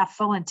about half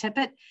full and tip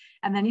it,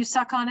 and then you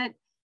suck on it,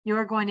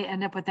 you're going to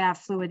end up with that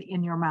fluid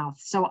in your mouth.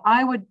 So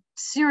I would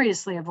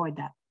seriously avoid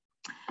that.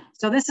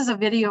 So this is a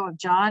video of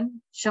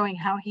John showing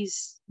how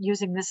he's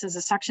using this as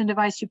a suction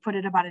device. You put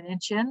it about 1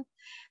 inch in,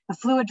 the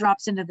fluid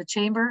drops into the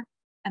chamber,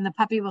 and the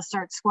puppy will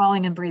start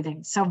squalling and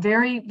breathing. So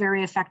very,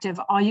 very effective.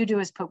 All you do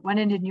is put 1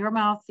 end in your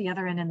mouth, the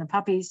other end in the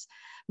puppy's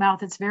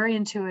mouth. It's very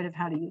intuitive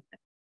how to use it.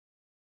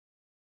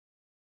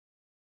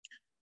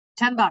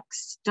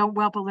 $10. Don't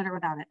whelp a litter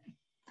without it.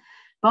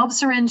 Bulb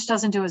syringe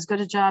doesn't do as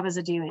good a job as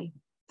a DILI.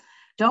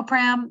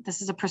 Dopram,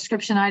 this is a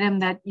prescription item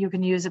that you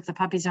can use if the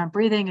puppies aren't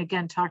breathing.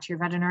 Again, talk to your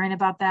veterinarian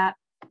about that.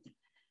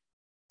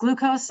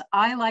 Glucose,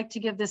 I like to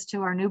give this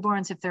to our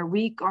newborns if they're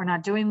weak or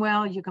not doing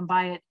well. You can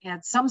buy it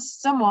at some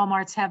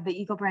Walmarts have the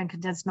Eagle brand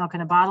condensed milk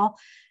in a bottle.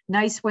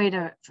 Nice way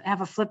to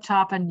have a flip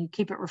top and you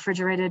keep it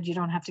refrigerated. You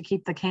don't have to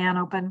keep the can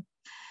open.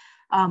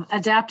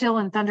 Adaptil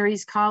and Thunder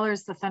Ease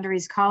collars. The Thunder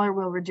Ease collar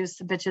will reduce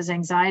the bitch's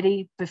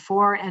anxiety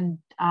before and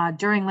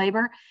during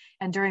labor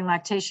and during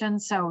lactation.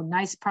 So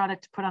nice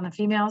product to put on the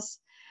females.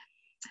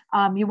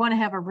 You want to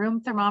have a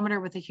room thermometer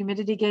with a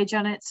humidity gauge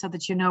on it so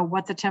that you know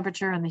what the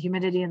temperature and the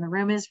humidity in the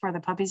room is where the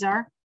puppies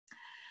are.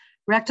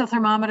 Rectal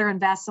thermometer and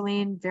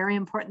Vaseline, very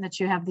important that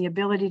you have the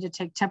ability to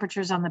take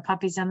temperatures on the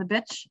puppies and the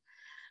bitch.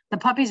 The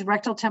puppy's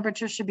rectal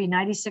temperature should be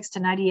 96 to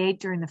 98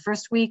 during the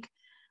first week,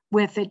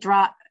 with it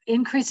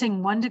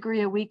increasing 1 degree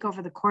a week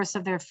over the course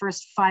of their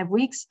first 5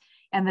 weeks.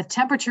 And the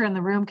temperature in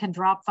the room can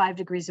drop 5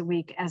 degrees a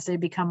week as they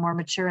become more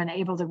mature and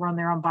able to run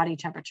their own body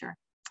temperature.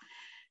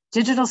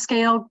 Digital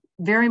scale,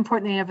 very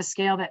important that you have a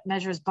scale that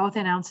measures both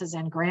in ounces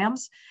and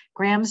grams.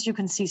 Grams, you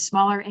can see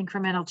smaller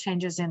incremental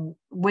changes in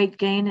weight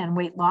gain and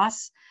weight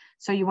loss.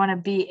 So you want to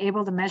be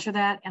able to measure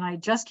that. And I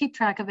just keep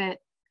track of it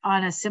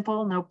on a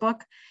simple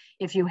notebook.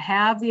 If you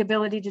have the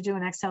ability to do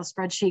an Excel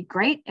spreadsheet,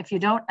 great. If you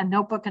don't, a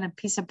notebook and a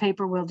piece of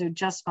paper will do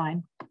just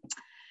fine.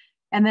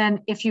 And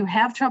then if you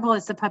have trouble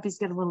as the puppies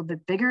get a little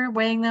bit bigger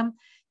weighing them,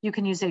 you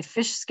can use a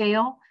fish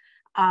scale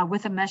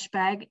with a mesh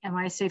bag. And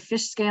when I say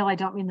fish scale, I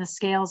don't mean the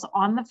scales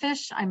on the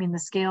fish. I mean the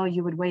scale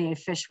you would weigh a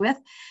fish with.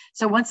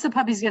 So once the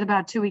puppies get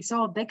about 2 weeks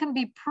old, they can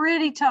be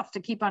pretty tough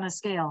to keep on a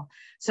scale.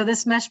 So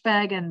this mesh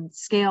bag and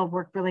scale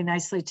work really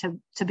nicely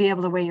to be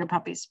able to weigh your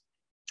puppies.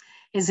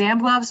 Exam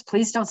gloves,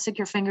 please don't stick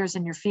your fingers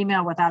in your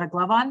female without a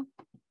glove on.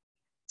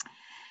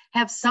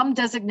 Have some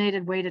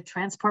designated way to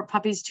transport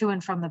puppies to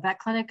and from the vet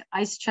clinic.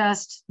 Ice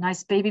chest,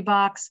 nice baby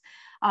box.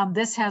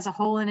 This has a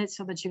hole in it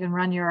so that you can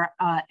run your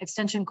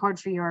extension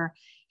cord for your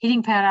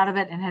heating pad out of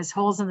it, and has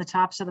holes in the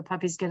top so the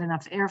puppies get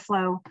enough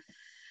airflow.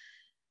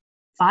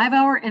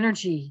 5-hour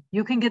energy.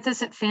 You can get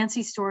this at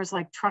fancy stores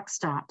like truck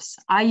stops.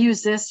 I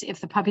use this if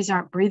the puppies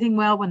aren't breathing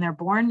well when they're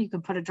born. You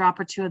can put a drop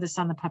or two of this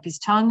on the puppy's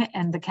tongue,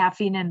 and the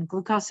caffeine and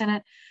glucose in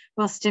it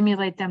will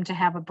stimulate them to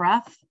have a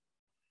breath.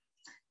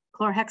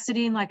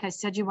 Chlorhexidine, like I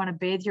said, you want to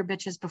bathe your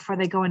bitches before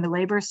they go into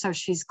labor so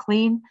she's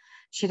clean.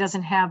 She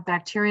doesn't have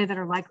bacteria that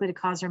are likely to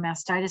cause her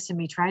mastitis and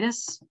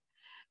metritis.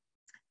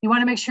 You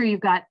want to make sure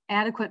you've got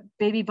adequate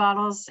baby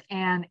bottles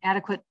and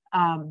adequate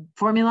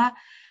formula.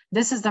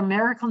 This is the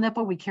Miracle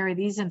Nipple. We carry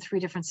these in 3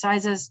 different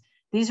sizes.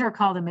 These are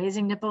called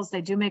Amazing Nipples.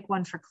 They do make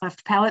one for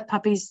cleft palate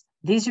puppies.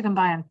 These you can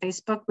buy on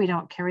Facebook. We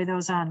don't carry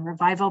those on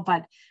Revival,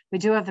 but we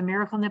do have the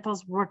Miracle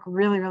Nipples, work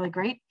really, really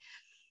great.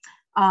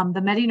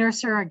 The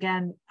MediNurser,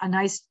 again, a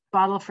nice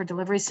bottle for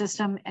delivery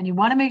system. And you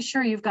want to make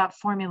sure you've got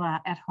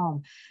formula at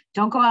home.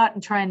 Don't go out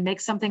and try and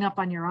make something up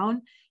on your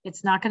own.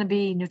 It's not going to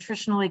be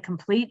nutritionally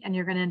complete, and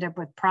you're going to end up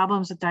with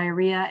problems with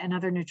diarrhea and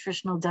other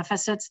nutritional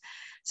deficits.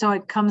 So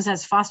it comes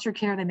as foster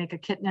care. They make a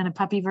kitten and a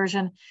puppy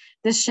version.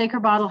 This shaker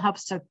bottle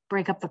helps to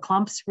break up the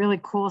clumps. Really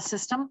cool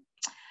system.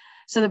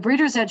 So the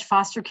Breeder's Edge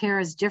foster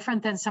care is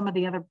different than some of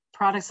the other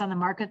products on the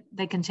market.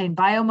 They contain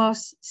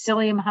Biomos,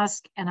 psyllium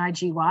husk, and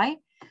IGY.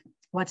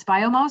 What's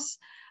Biomos?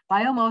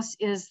 Biomos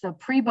is the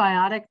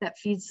prebiotic that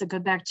feeds the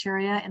good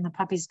bacteria in the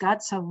puppy's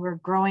gut, so we're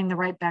growing the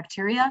right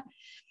bacteria.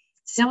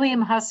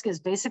 Psyllium husk is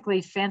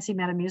basically fancy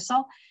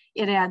Metamucil.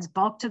 It adds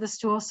bulk to the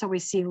stool, so we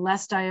see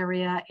less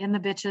diarrhea in the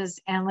bitches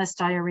and less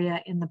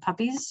diarrhea in the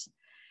puppies.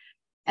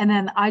 And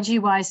then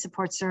IGY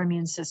supports their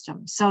immune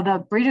system. So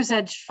the Breeder's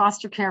Edge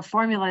foster care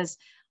formulas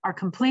are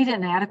complete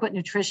and adequate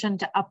nutrition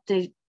to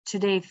update to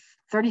day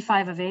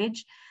 35 of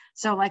age.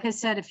 So like I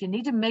said, if you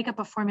need to make up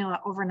a formula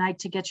overnight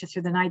to get you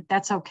through the night,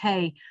 that's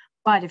okay.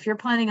 But if you're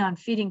planning on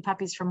feeding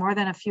puppies for more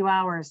than a few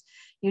hours,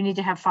 you need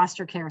to have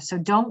foster care. So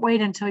don't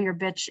wait until your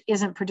bitch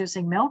isn't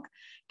producing milk.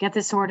 Get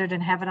this ordered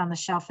and have it on the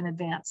shelf in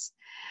advance.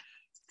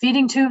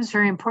 Feeding tubes,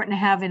 very important to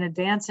have in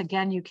advance.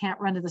 Again, you can't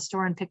run to the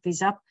store and pick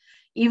these up.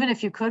 Even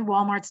if you could,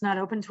 Walmart's not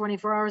open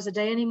 24 hours a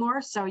day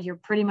anymore. So you're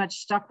pretty much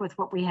stuck with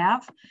what we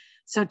have.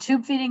 So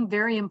tube feeding,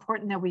 very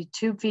important that we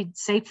tube feed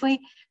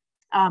safely.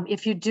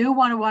 If you do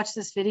want to watch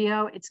this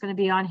video, it's going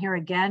to be on here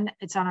again.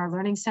 It's on our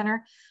Learning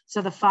Center.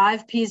 So the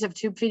 5 P's of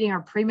tube feeding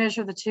are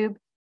pre-measure the tube,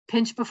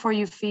 pinch before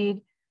you feed,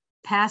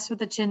 pass with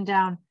the chin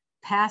down,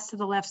 pass to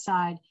the left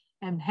side,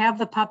 and have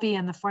the puppy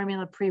and the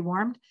formula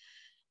pre-warmed.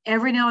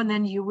 Every now and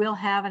then you will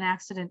have an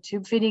accident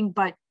tube feeding,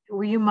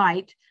 or you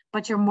might,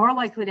 but you're more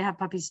likely to have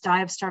puppies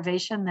die of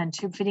starvation than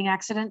tube feeding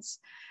accidents.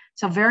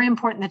 So very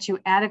important that you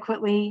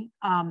adequately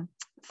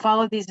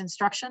follow these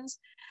instructions.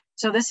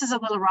 So this is a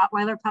little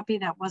Rottweiler puppy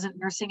that wasn't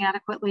nursing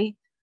adequately.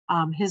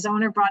 His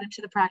owner brought him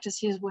to the practice.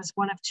 He was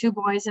one of 2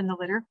 boys in the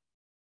litter.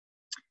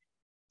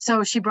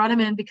 So she brought him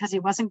in because he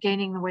wasn't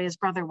gaining the way his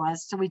brother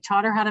was. So we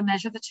taught her how to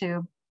measure the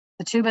tube.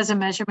 The tube has a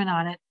measurement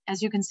on it.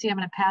 As you can see, I'm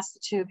going to pass the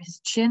tube. His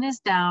chin is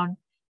down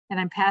and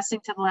I'm passing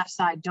to the left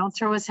side. Don't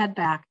throw his head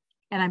back.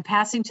 and I'm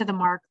passing to the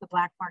mark, the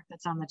black mark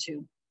that's on the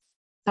tube.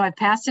 So I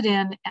pass it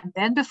in, and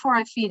then before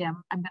I feed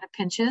him, I'm going to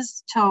pinch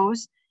his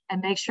toes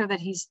and make sure that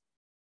he's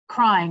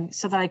crying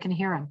so that I can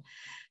hear him.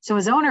 So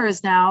his owner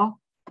is now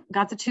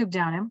got the tube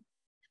down him.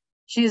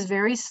 She is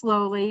very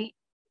slowly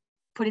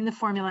putting the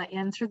formula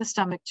in through the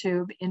stomach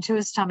tube into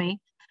his tummy.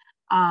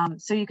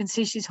 So you can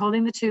see she's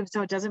holding the tube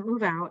so it doesn't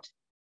move out.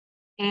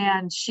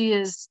 And she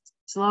is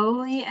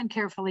slowly and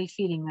carefully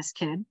feeding this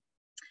kid.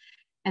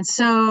 And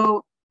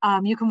so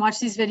you can watch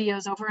these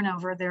videos over and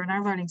over. They're in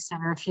our learning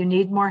center. If you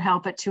need more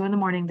help at 2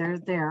 a.m, they're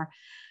there.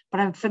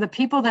 But for the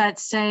people that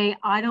say,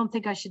 I don't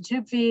think I should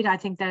tube feed, I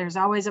think there's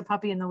always a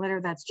puppy in the litter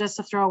that's just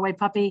a throwaway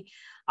puppy,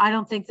 I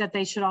don't think that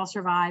they should all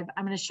survive.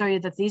 I'm going to show you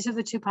that these are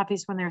the 2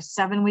 puppies when they're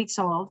 7 weeks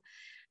old.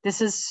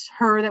 This is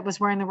her that was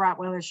wearing the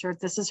Rottweiler shirt.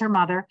 This is her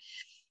mother.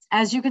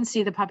 As you can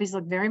see, the puppies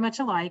look very much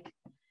alike.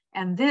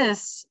 And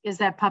this is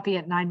that puppy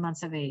at 9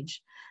 months of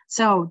age.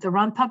 So the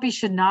run puppy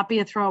should not be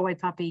a throwaway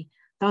puppy.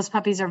 Those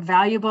puppies are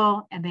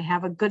valuable and they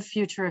have a good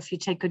future if you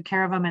take good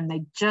care of them, and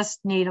they just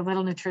need a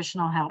little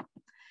nutritional help.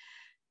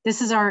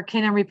 This is our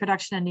Canine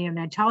Reproduction and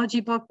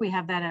Neonatology book. We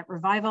have that at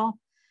Revival.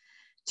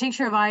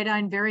 Tincture of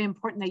iodine, very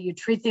important that you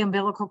treat the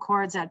umbilical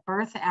cords at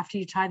birth after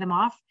you tie them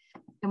off.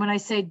 And when I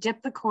say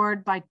dip the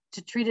cord,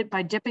 to treat it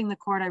by dipping the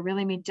cord, I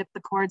really mean dip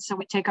the cord. So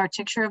we take our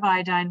tincture of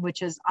iodine,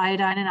 which is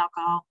iodine and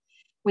alcohol.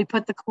 We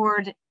put the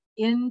cord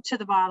into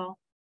the bottle,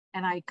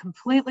 and I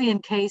completely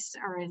encase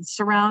or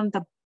surround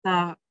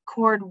the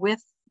cord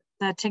with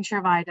the tincture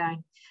of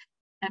iodine.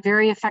 And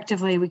very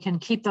effectively, we can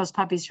keep those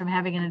puppies from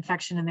having an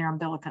infection in their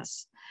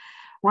umbilicus.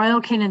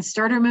 Royal Canin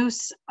Starter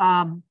Moose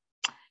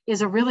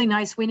is a really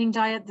nice weaning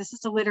diet. This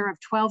is a litter of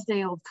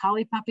 12-day-old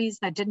collie puppies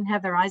that didn't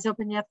have their eyes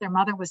open yet. Their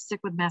mother was sick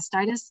with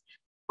mastitis,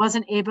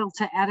 wasn't able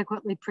to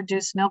adequately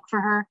produce milk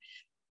for her.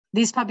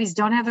 These puppies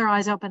don't have their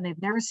eyes open.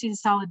 They've never seen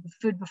solid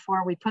food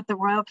before. We put the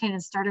Royal Canin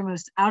Starter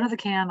Moose out of the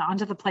can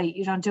onto the plate.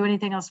 You don't do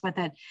anything else with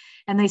it.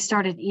 And they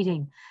started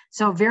eating.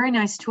 So very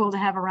nice tool to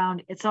have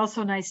around. It's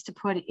also nice to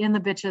put in the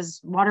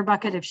bitch's water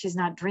bucket if she's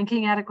not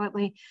drinking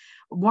adequately.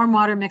 Warm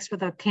water mixed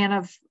with a can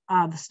of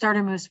the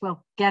Starter Moose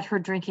will get her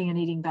drinking and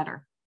eating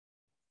better.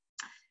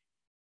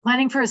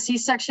 Planning for a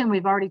C-section,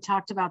 we've already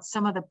talked about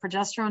some of the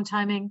progesterone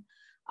timing.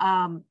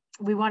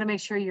 We want to make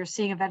sure you're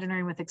seeing a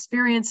veterinarian with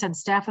experience and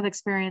staff with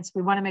experience.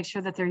 We want to make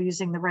sure that they're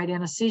using the right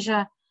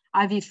anesthesia,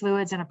 IV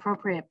fluids, and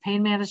appropriate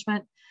pain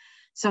management.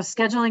 So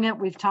scheduling it,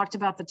 we've talked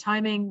about the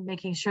timing,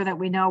 making sure that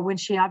we know when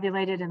she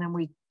ovulated, and then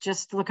we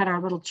just look at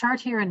our little chart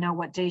here and know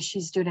what day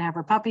she's due to have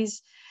her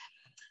puppies.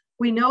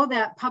 We know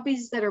that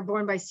puppies that are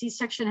born by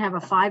C-section have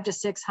a 5 to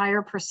 6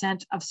 higher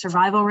 % of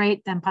survival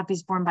rate than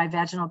puppies born by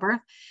vaginal birth.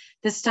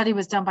 This study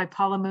was done by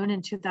Paula Moon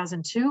in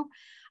 2002.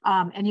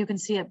 And you can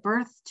see at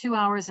birth, 2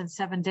 hours and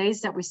 7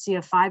 days, that we see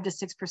a 5 to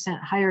 6%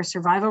 higher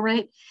survival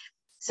rate.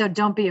 So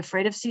don't be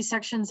afraid of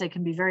C-sections. They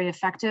can be very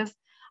effective.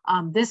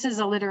 This is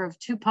a litter of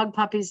 2 pug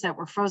puppies that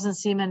were frozen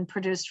semen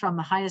produced from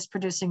the highest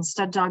producing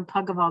stud dog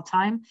pug of all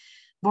time,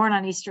 born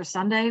on Easter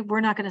Sunday.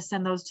 We're not going to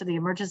send those to the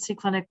emergency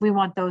clinic. We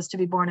want those to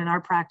be born in our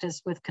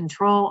practice with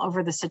control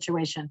over the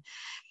situation.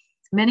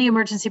 Many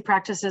emergency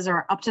practices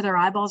are up to their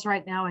eyeballs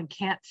right now and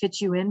can't fit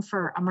you in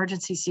for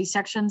emergency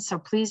C-sections. So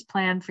please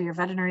plan for your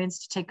veterinarians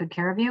to take good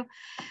care of you.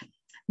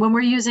 When we're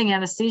using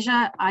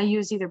anesthesia, I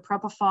use either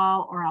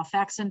propofol or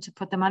alfaxin to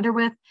put them under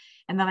with,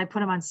 and then I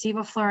put them on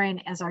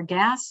sevoflurane as our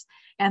gas.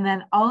 And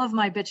then all of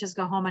my bitches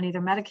go home on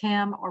either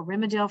Metacam or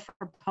Rimadyl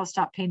for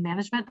post-op pain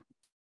management.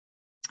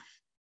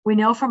 We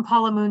know from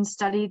Paula Moon's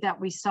study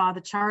that we saw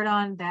the chart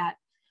on that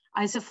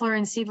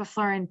isoflurane,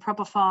 sevoflurane,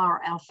 propofol,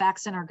 or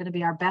alfaxin are going to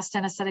be our best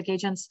anesthetic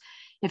agents.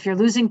 If you're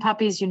losing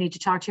puppies, you need to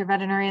talk to your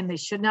veterinarian. They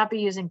should not be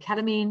using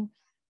ketamine,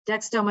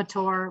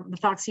 dexdomitor,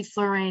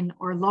 methoxyflurane,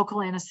 or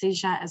local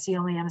anesthesia as the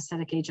only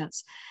anesthetic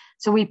agents.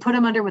 So we put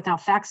them under with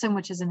alfaxin,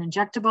 which is an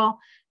injectable,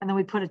 and then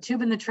we put a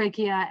tube in the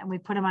trachea, and we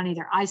put them on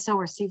either iso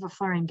or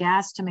sevoflurane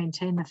gas to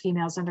maintain the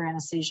females under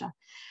anesthesia.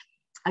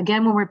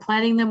 Again, when we're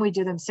planning them, we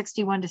do them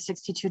 61 to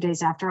 62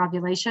 days after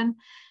ovulation.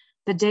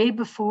 The day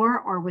before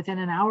or within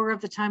an hour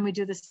of the time we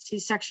do the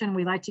C-section,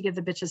 we like to give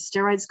the bitches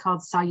steroids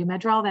called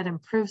Solumedrol that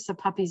improves the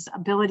puppy's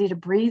ability to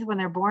breathe when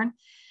they're born.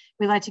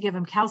 We like to give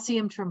them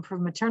calcium to improve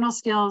maternal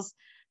skills.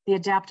 The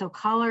Adapto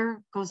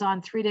collar goes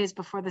on 3 days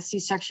before the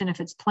C-section if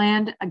it's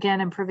planned,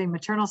 again, improving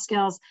maternal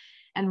skills.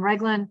 And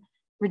Reglan,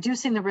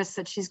 reducing the risk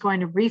that she's going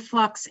to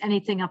reflux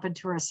anything up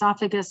into her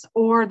esophagus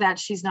or that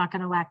she's not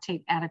going to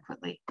lactate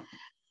adequately.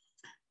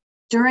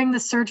 During the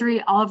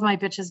surgery, all of my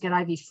bitches get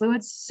IV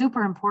fluids,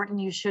 super important.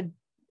 You should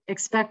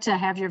expect to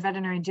have your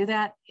veterinarian do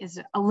that.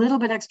 Is a little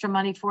bit extra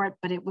money for it,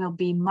 but it will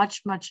be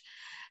much, much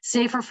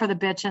safer for the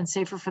bitch and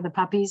safer for the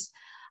puppies.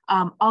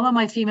 All of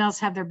my females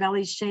have their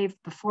bellies shaved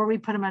before we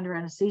put them under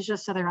anesthesia,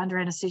 so they're under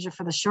anesthesia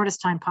for the shortest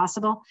time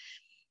possible.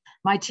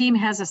 My team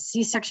has a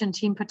C-section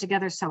team put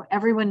together so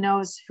everyone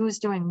knows who's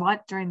doing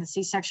what during the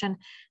C-section.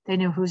 They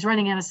know who's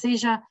running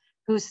anesthesia,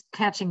 who's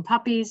catching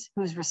puppies,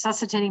 who's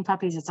resuscitating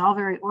puppies. It's all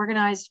very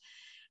organized.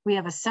 We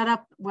have a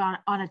setup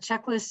on a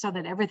checklist so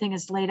that everything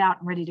is laid out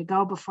and ready to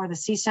go before the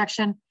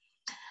C-section.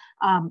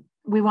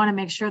 We want to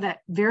make sure that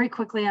very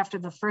quickly after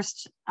the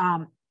first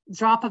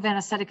drop of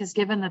anesthetic is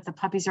given, that the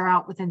puppies are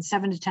out within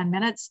 7 to 10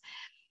 minutes.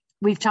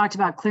 We've talked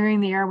about clearing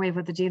the airway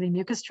with the daily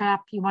mucus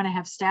trap. You want to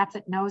have staff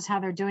that knows how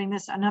they're doing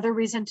this. Another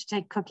reason to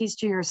take cookies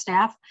to your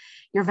staff,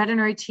 your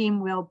veterinary team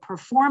will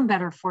perform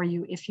better for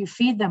you if you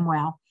feed them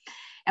well.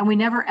 And we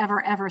never,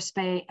 ever, ever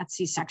spay at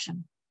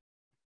C-section.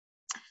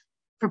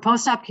 For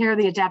post-op care,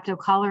 the adaptive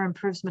collar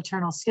improves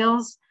maternal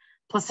skills.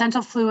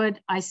 Placental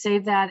fluid, I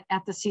save that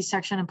at the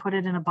C-section and put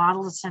it in a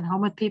bottle to send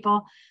home with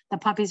people. The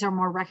puppies are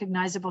more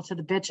recognizable to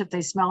the bitch if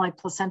they smell like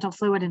placental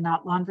fluid and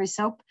not laundry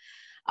soap.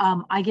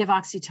 I give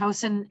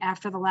oxytocin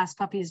after the last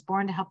puppy is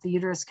born to help the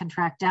uterus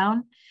contract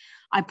down.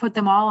 I put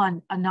them all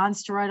on a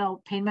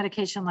non-steroidal pain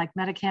medication like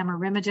Metacam or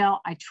Rimadyl.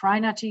 I try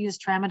not to use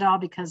Tramadol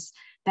because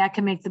that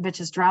can make the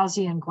bitches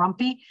drowsy and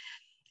grumpy.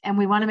 And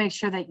we want to make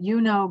sure that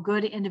you know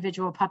good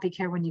individual puppy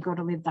care when you go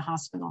to leave the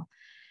hospital.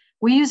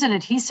 We use an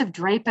adhesive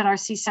drape at our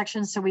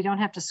C-section so we don't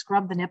have to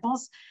scrub the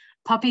nipples.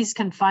 Puppies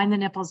can find the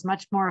nipples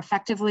much more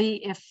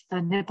effectively if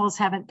the nipples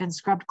haven't been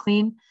scrubbed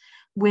clean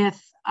with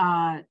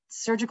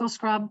surgical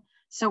scrub.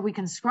 So we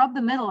can scrub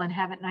the middle and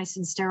have it nice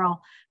and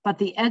sterile, but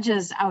the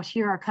edges out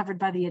here are covered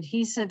by the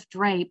adhesive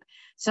drape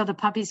so the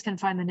puppies can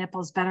find the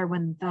nipples better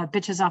when the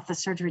bitch is off the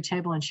surgery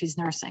table and she's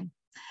nursing.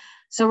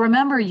 So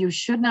remember, you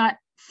should not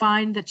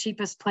find the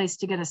cheapest place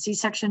to get a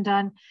C-section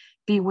done.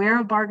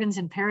 Beware of bargains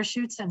in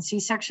parachutes and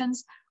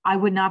C-sections. I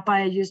would not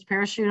buy a used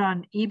parachute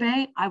on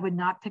eBay. I would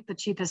not pick the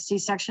cheapest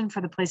C-section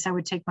for the place I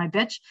would take my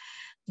bitch.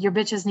 Your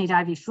bitches need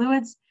IV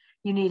fluids.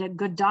 You need a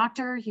good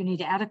doctor. You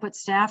need adequate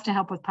staff to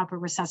help with puppy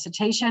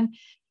resuscitation.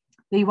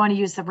 You want to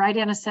use the right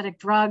anesthetic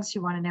drugs.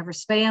 You want to never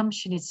spay them.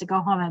 She needs to go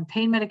home on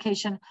pain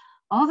medication.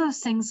 All those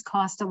things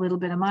cost a little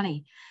bit of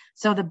money.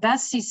 So the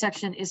best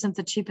C-section isn't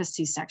the cheapest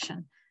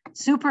C-section.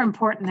 Super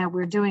important that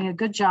we're doing a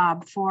good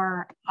job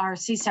for our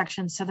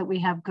C-section so that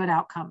we have good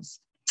outcomes.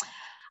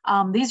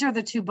 These are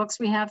the two books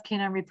we have.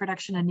 Canine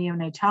Reproduction and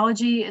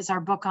Neonatology is our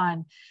book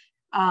on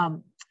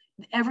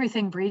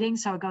everything breeding.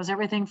 So it goes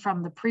everything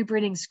from the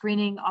pre-breeding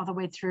screening all the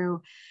way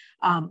through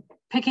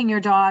picking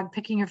your dog,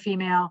 picking your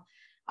female,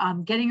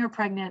 getting her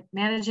pregnant,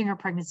 managing her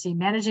pregnancy,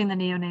 managing the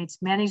neonates,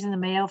 managing the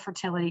male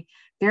fertility.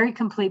 Very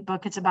complete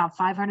book. It's about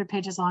 500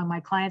 pages long. My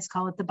clients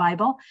call it the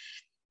Bible.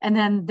 And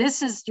then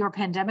this is Your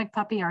Pandemic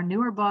Puppy, our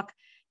newer book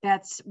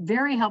that's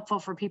very helpful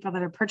for people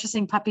that are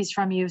purchasing puppies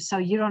from you. So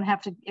you don't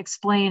have to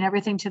explain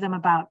everything to them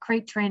about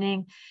crate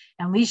training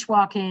and leash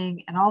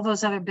walking and all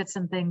those other bits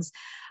and things.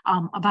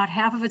 About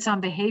half of it's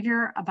on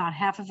behavior, about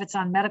half of it's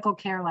on medical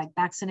care like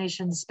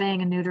vaccinations,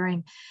 spaying and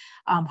neutering,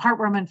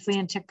 heartworm and flea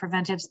and tick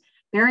preventives.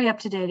 Very up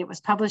to date. It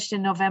was published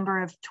in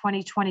November of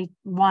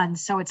 2021.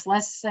 So it's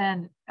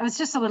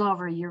just a little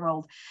over a year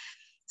old.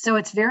 So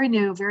it's very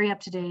new, very up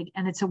to date,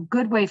 and it's a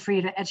good way for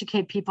you to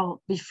educate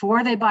people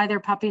before they buy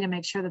their puppy to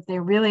make sure that they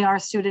really are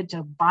suited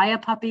to buy a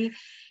puppy,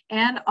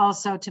 and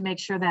also to make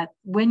sure that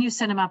when you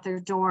send them out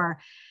their door,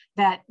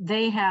 that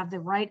they have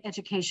the right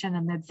education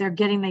and that they're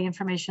getting the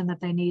information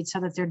that they need so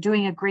that they're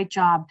doing a great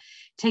job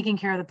taking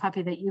care of the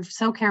puppy that you've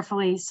so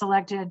carefully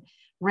selected,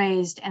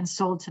 raised, and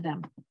sold to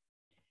them.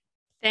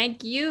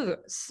 Thank you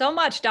so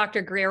much,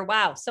 Dr. Greer.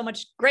 Wow, so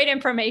much great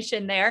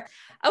information there.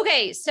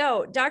 Okay,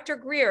 so Dr.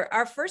 Greer,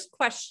 our first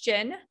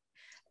question,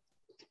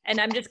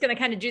 and I'm just going to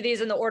kind of do these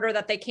in the order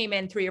that they came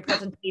in through your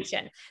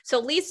presentation. So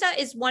Lisa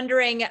is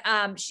wondering,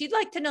 she'd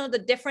like to know the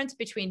difference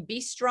between Be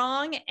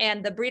Strong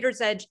and the Breeder's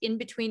Edge in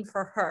between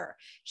for her.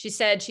 She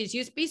said she's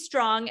used Be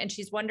Strong and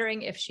she's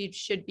wondering if she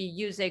should be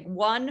using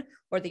one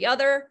or the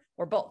other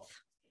or both.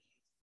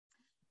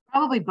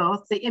 Probably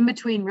both. The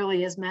in-between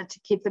really is meant to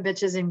keep the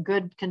bitches in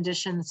good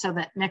condition so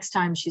that next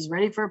time she's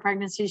ready for a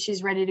pregnancy,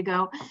 she's ready to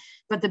go.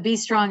 But the Be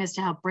Strong is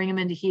to help bring them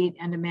into heat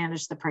and to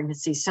manage the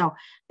pregnancy. So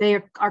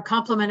they are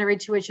complementary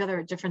to each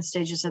other at different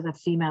stages of the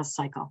female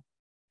cycle.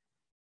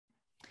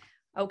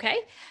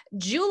 Okay.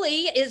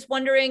 Julie is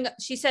wondering,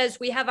 she says,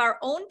 we have our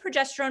own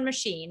progesterone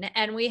machine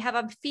and we have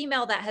a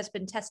female that has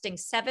been testing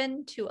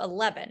 7 to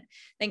 11,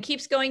 then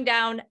keeps going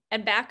down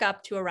and back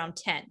up to around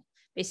 10,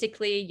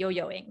 basically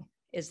yo-yoing.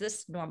 Is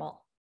this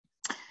normal?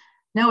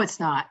 No, it's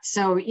not.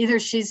 So either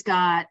she's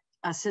got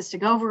a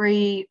cystic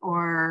ovary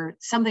or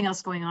something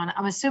else going on.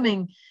 I'm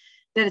assuming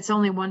that it's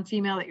only one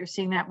female that you're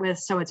seeing that with,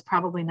 so it's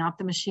probably not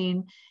the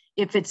machine.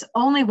 If it's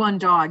only one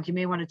dog, you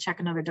may want to check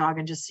another dog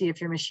and just see if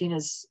your machine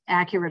is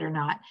accurate or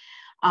not.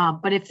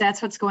 But if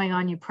that's what's going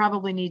on, you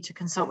probably need to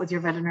consult with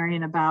your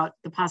veterinarian about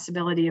the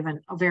possibility of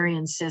an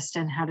ovarian cyst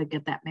and how to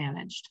get that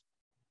managed.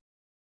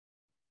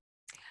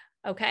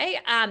 Okay.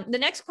 The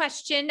next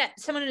question,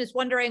 someone is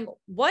wondering,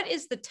 what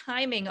is the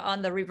timing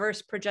on the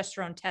reverse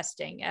progesterone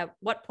testing? At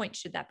what point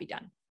should that be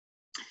done?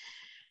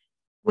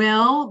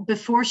 Well,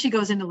 before she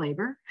goes into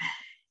labor,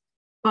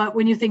 but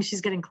when you think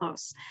she's getting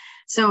close.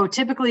 So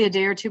typically a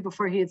day or two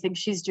before you think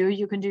she's due,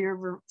 you can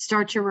do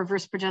start your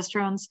reverse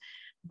progesterones.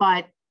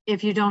 But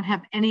if you don't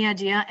have any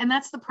idea, and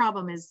that's the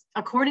problem is,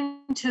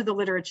 according to the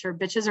literature,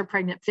 bitches are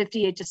pregnant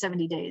 58 to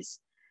 70 days.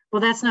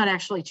 Well, that's not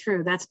actually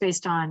true. That's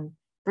based on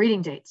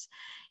breeding dates.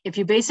 If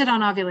you base it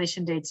on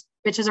ovulation dates,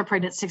 bitches are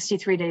pregnant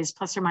 63 days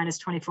plus or minus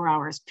 24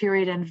 hours,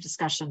 period, end of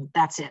discussion.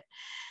 That's it.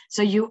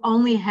 So you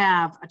only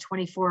have a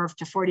 24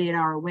 to 48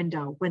 hour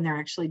window when they're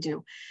actually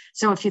due.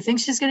 So if you think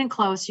she's getting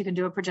close, you can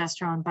do a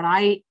progesterone, but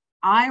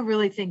I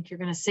really think you're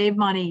going to save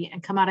money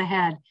and come out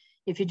ahead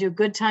if you do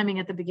good timing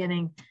at the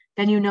beginning.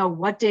 Then you know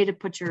what day to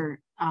put your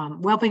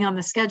whelping on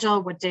the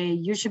schedule, what day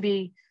you should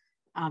be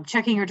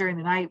checking her during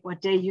the night, what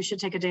day you should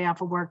take a day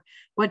off of work,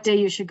 what day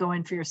you should go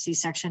in for your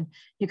C-section.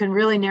 You can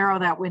really narrow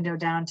that window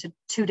down to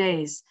 2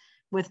 days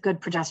with good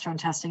progesterone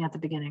testing at the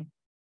beginning.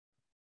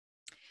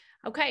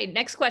 Okay,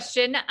 next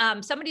question.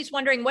 Somebody's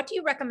wondering, what do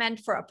you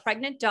recommend for a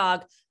pregnant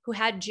dog who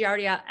had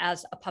Giardia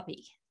as a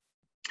puppy?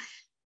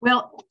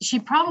 Well, she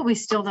probably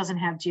still doesn't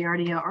have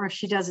Giardia, or if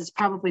she does, it's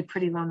probably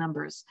pretty low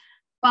numbers.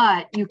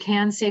 But you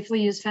can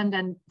safely use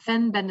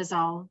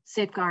fenbendazole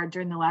Safeguard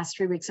during the last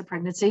 3 weeks of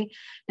pregnancy.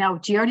 Now,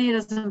 Giardia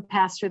doesn't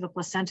pass through the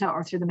placenta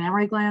or through the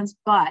mammary glands,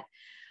 but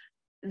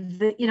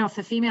if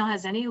the female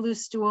has any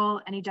loose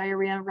stool, any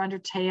diarrhea around her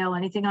tail,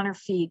 anything on her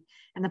feet,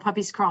 and the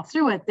puppies crawl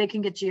through it, they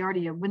can get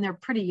Giardia when they're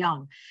pretty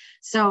young.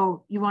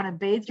 So you want to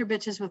bathe your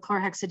bitches with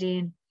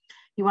chlorhexidine.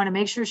 You want to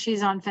make sure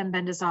she's on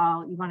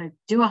fenbendazole. You want to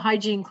do a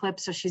hygiene clip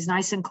so she's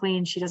nice and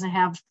clean. She doesn't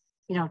have,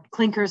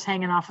 clinkers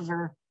hanging off of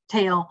her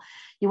tail.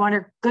 You want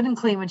her good and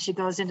clean when she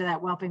goes into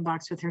that whelping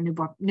box with her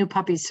new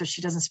puppies so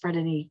she doesn't spread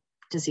any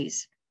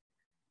disease.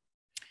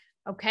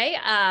 Okay,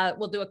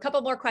 we'll do a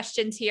couple more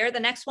questions here. The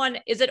next one,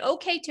 is it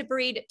okay to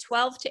breed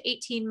 12 to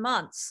 18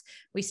 months?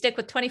 We stick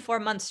with 24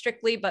 months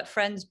strictly, but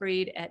friends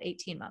breed at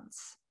 18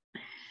 months.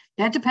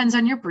 That depends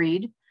on your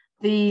breed.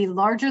 The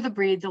larger the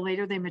breed, the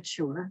later they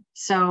mature.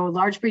 So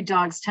large breed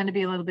dogs tend to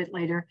be a little bit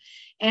later,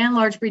 and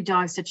large breed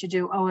dogs that you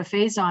do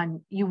OFAs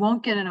on, you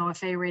won't get an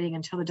OFA rating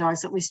until the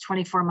dog's at least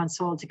 24 months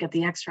old to get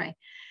the x-ray.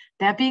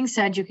 That being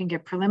said, you can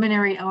get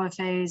preliminary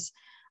OFAs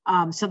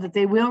so that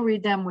they will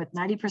read them with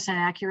 90%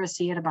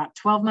 accuracy at about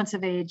 12 months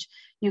of age.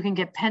 You can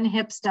get pen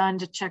hips done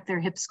to check their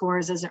hip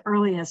scores as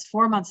early as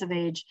 4 months of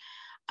age.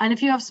 And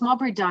if you have small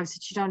breed dogs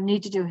that you don't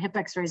need to do hip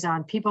x-rays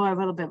on, people are a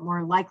little bit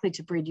more likely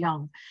to breed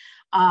young.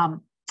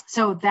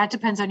 So that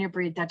depends on your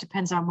breed. That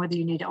depends on whether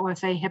you need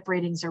OFA hip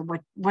ratings or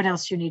what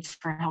else you need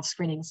for health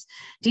screenings.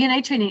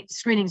 DNA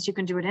screenings you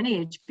can do at any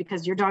age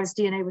because your dog's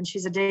DNA when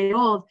she's a day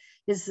old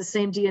is the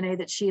same DNA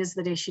that she is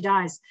the day she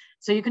dies.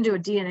 So you can do a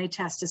DNA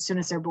test as soon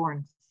as they're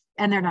born.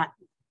 And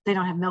they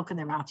don't have milk in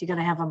their mouth. You got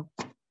to have them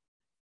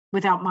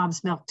without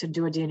mom's milk to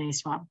do a DNA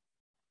swab.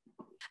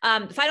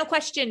 The final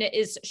question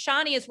is,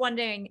 Shani is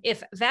wondering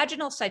if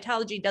vaginal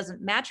cytology doesn't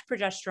match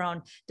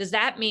progesterone, does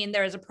that mean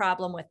there is a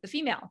problem with the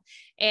female?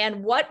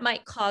 And what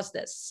might cause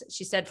this?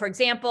 She said, for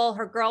example,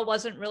 her girl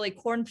wasn't really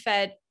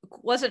cornfield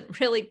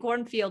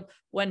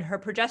when her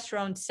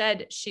progesterone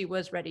said she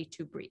was ready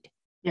to breed.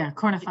 Yeah,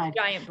 cornified.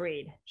 Giant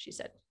breed, she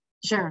said.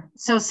 Sure.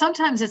 So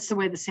sometimes it's the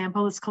way the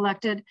sample is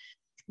collected.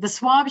 The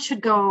swab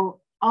should go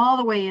all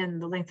the way in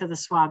the length of the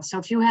swab. So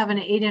if you have an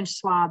 8-inch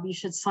swab, you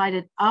should slide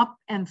it up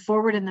and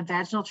forward in the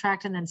vaginal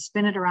tract and then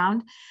spin it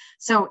around.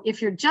 So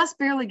if you're just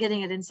barely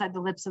getting it inside the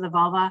lips of the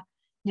vulva,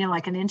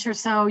 like an inch or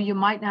so, you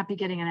might not be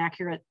getting an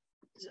accurate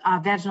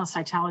vaginal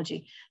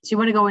cytology. So you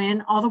want to go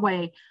in all the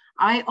way.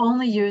 I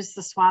only use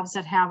the swabs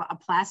that have a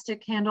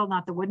plastic handle,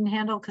 not the wooden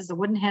handle, because the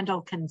wooden handle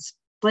can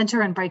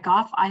splinter and break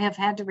off. I have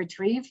had to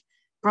retrieve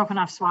broken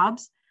off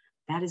swabs.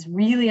 That is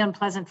really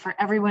unpleasant for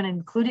everyone,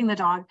 including the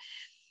dog.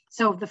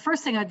 So the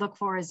first thing I'd look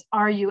for is,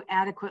 are you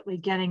adequately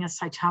getting a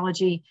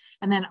cytology?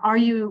 And then are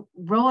you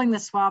rolling the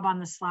swab on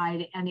the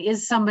slide? And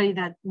is somebody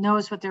that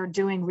knows what they're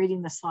doing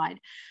reading the slide?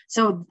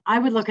 So I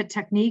would look at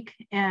technique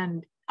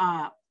and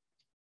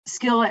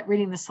skill at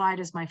reading the slide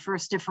as my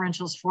first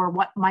differentials for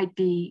what might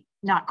be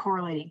not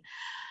correlating.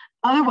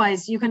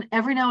 Otherwise, you can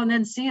every now and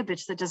then see a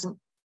bitch that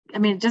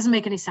doesn't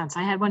make any sense.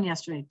 I had one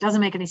yesterday,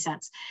 doesn't make any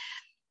sense.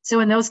 So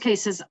in those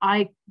cases,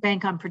 I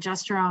bank on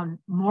progesterone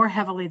more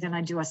heavily than I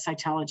do a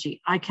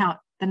cytology. I count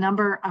the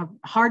number, a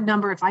hard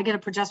number. If I get a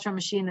progesterone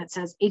machine that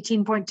says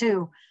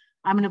 18.2,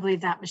 I'm going to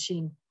believe that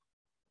machine.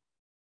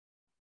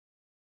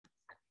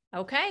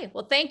 Okay.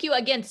 Well, thank you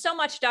again so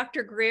much,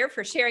 Dr. Greer,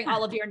 for sharing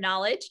all of your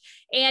knowledge.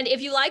 And if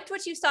you liked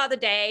what you saw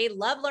today,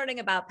 love learning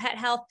about pet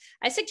health,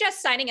 I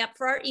suggest signing up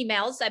for our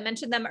emails. I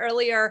mentioned them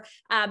earlier.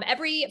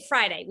 Every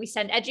Friday, we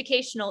send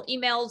educational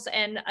emails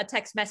and a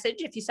text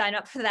message if you sign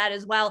up for that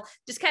as well,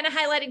 just kind of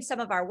highlighting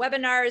some of our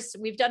webinars.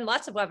 We've done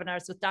lots of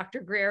webinars with Dr.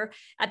 Greer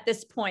at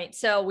this point.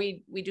 So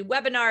we do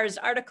webinars,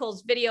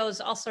 articles,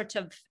 videos, all sorts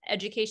of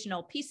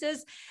educational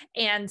pieces.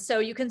 And so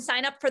you can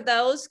sign up for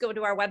those. Go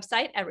to our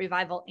website at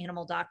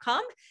revivalanimal.com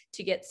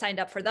to get signed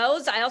up for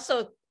those. I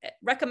also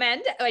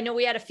recommend, I know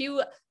we had a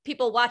few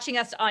people watching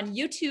us on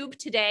YouTube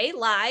today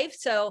live,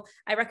 so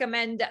I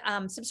recommend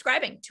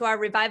subscribing to our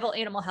Revival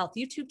Animal Health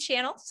YouTube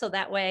channel. So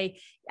that way,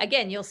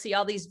 again, you'll see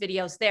all these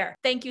videos there.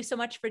 Thank you so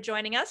much for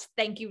joining us.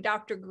 Thank you,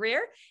 Dr.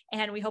 Greer,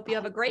 and we hope you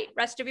have a great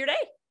rest of your day.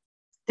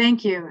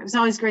 Thank you. It was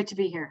always great to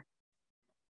be here.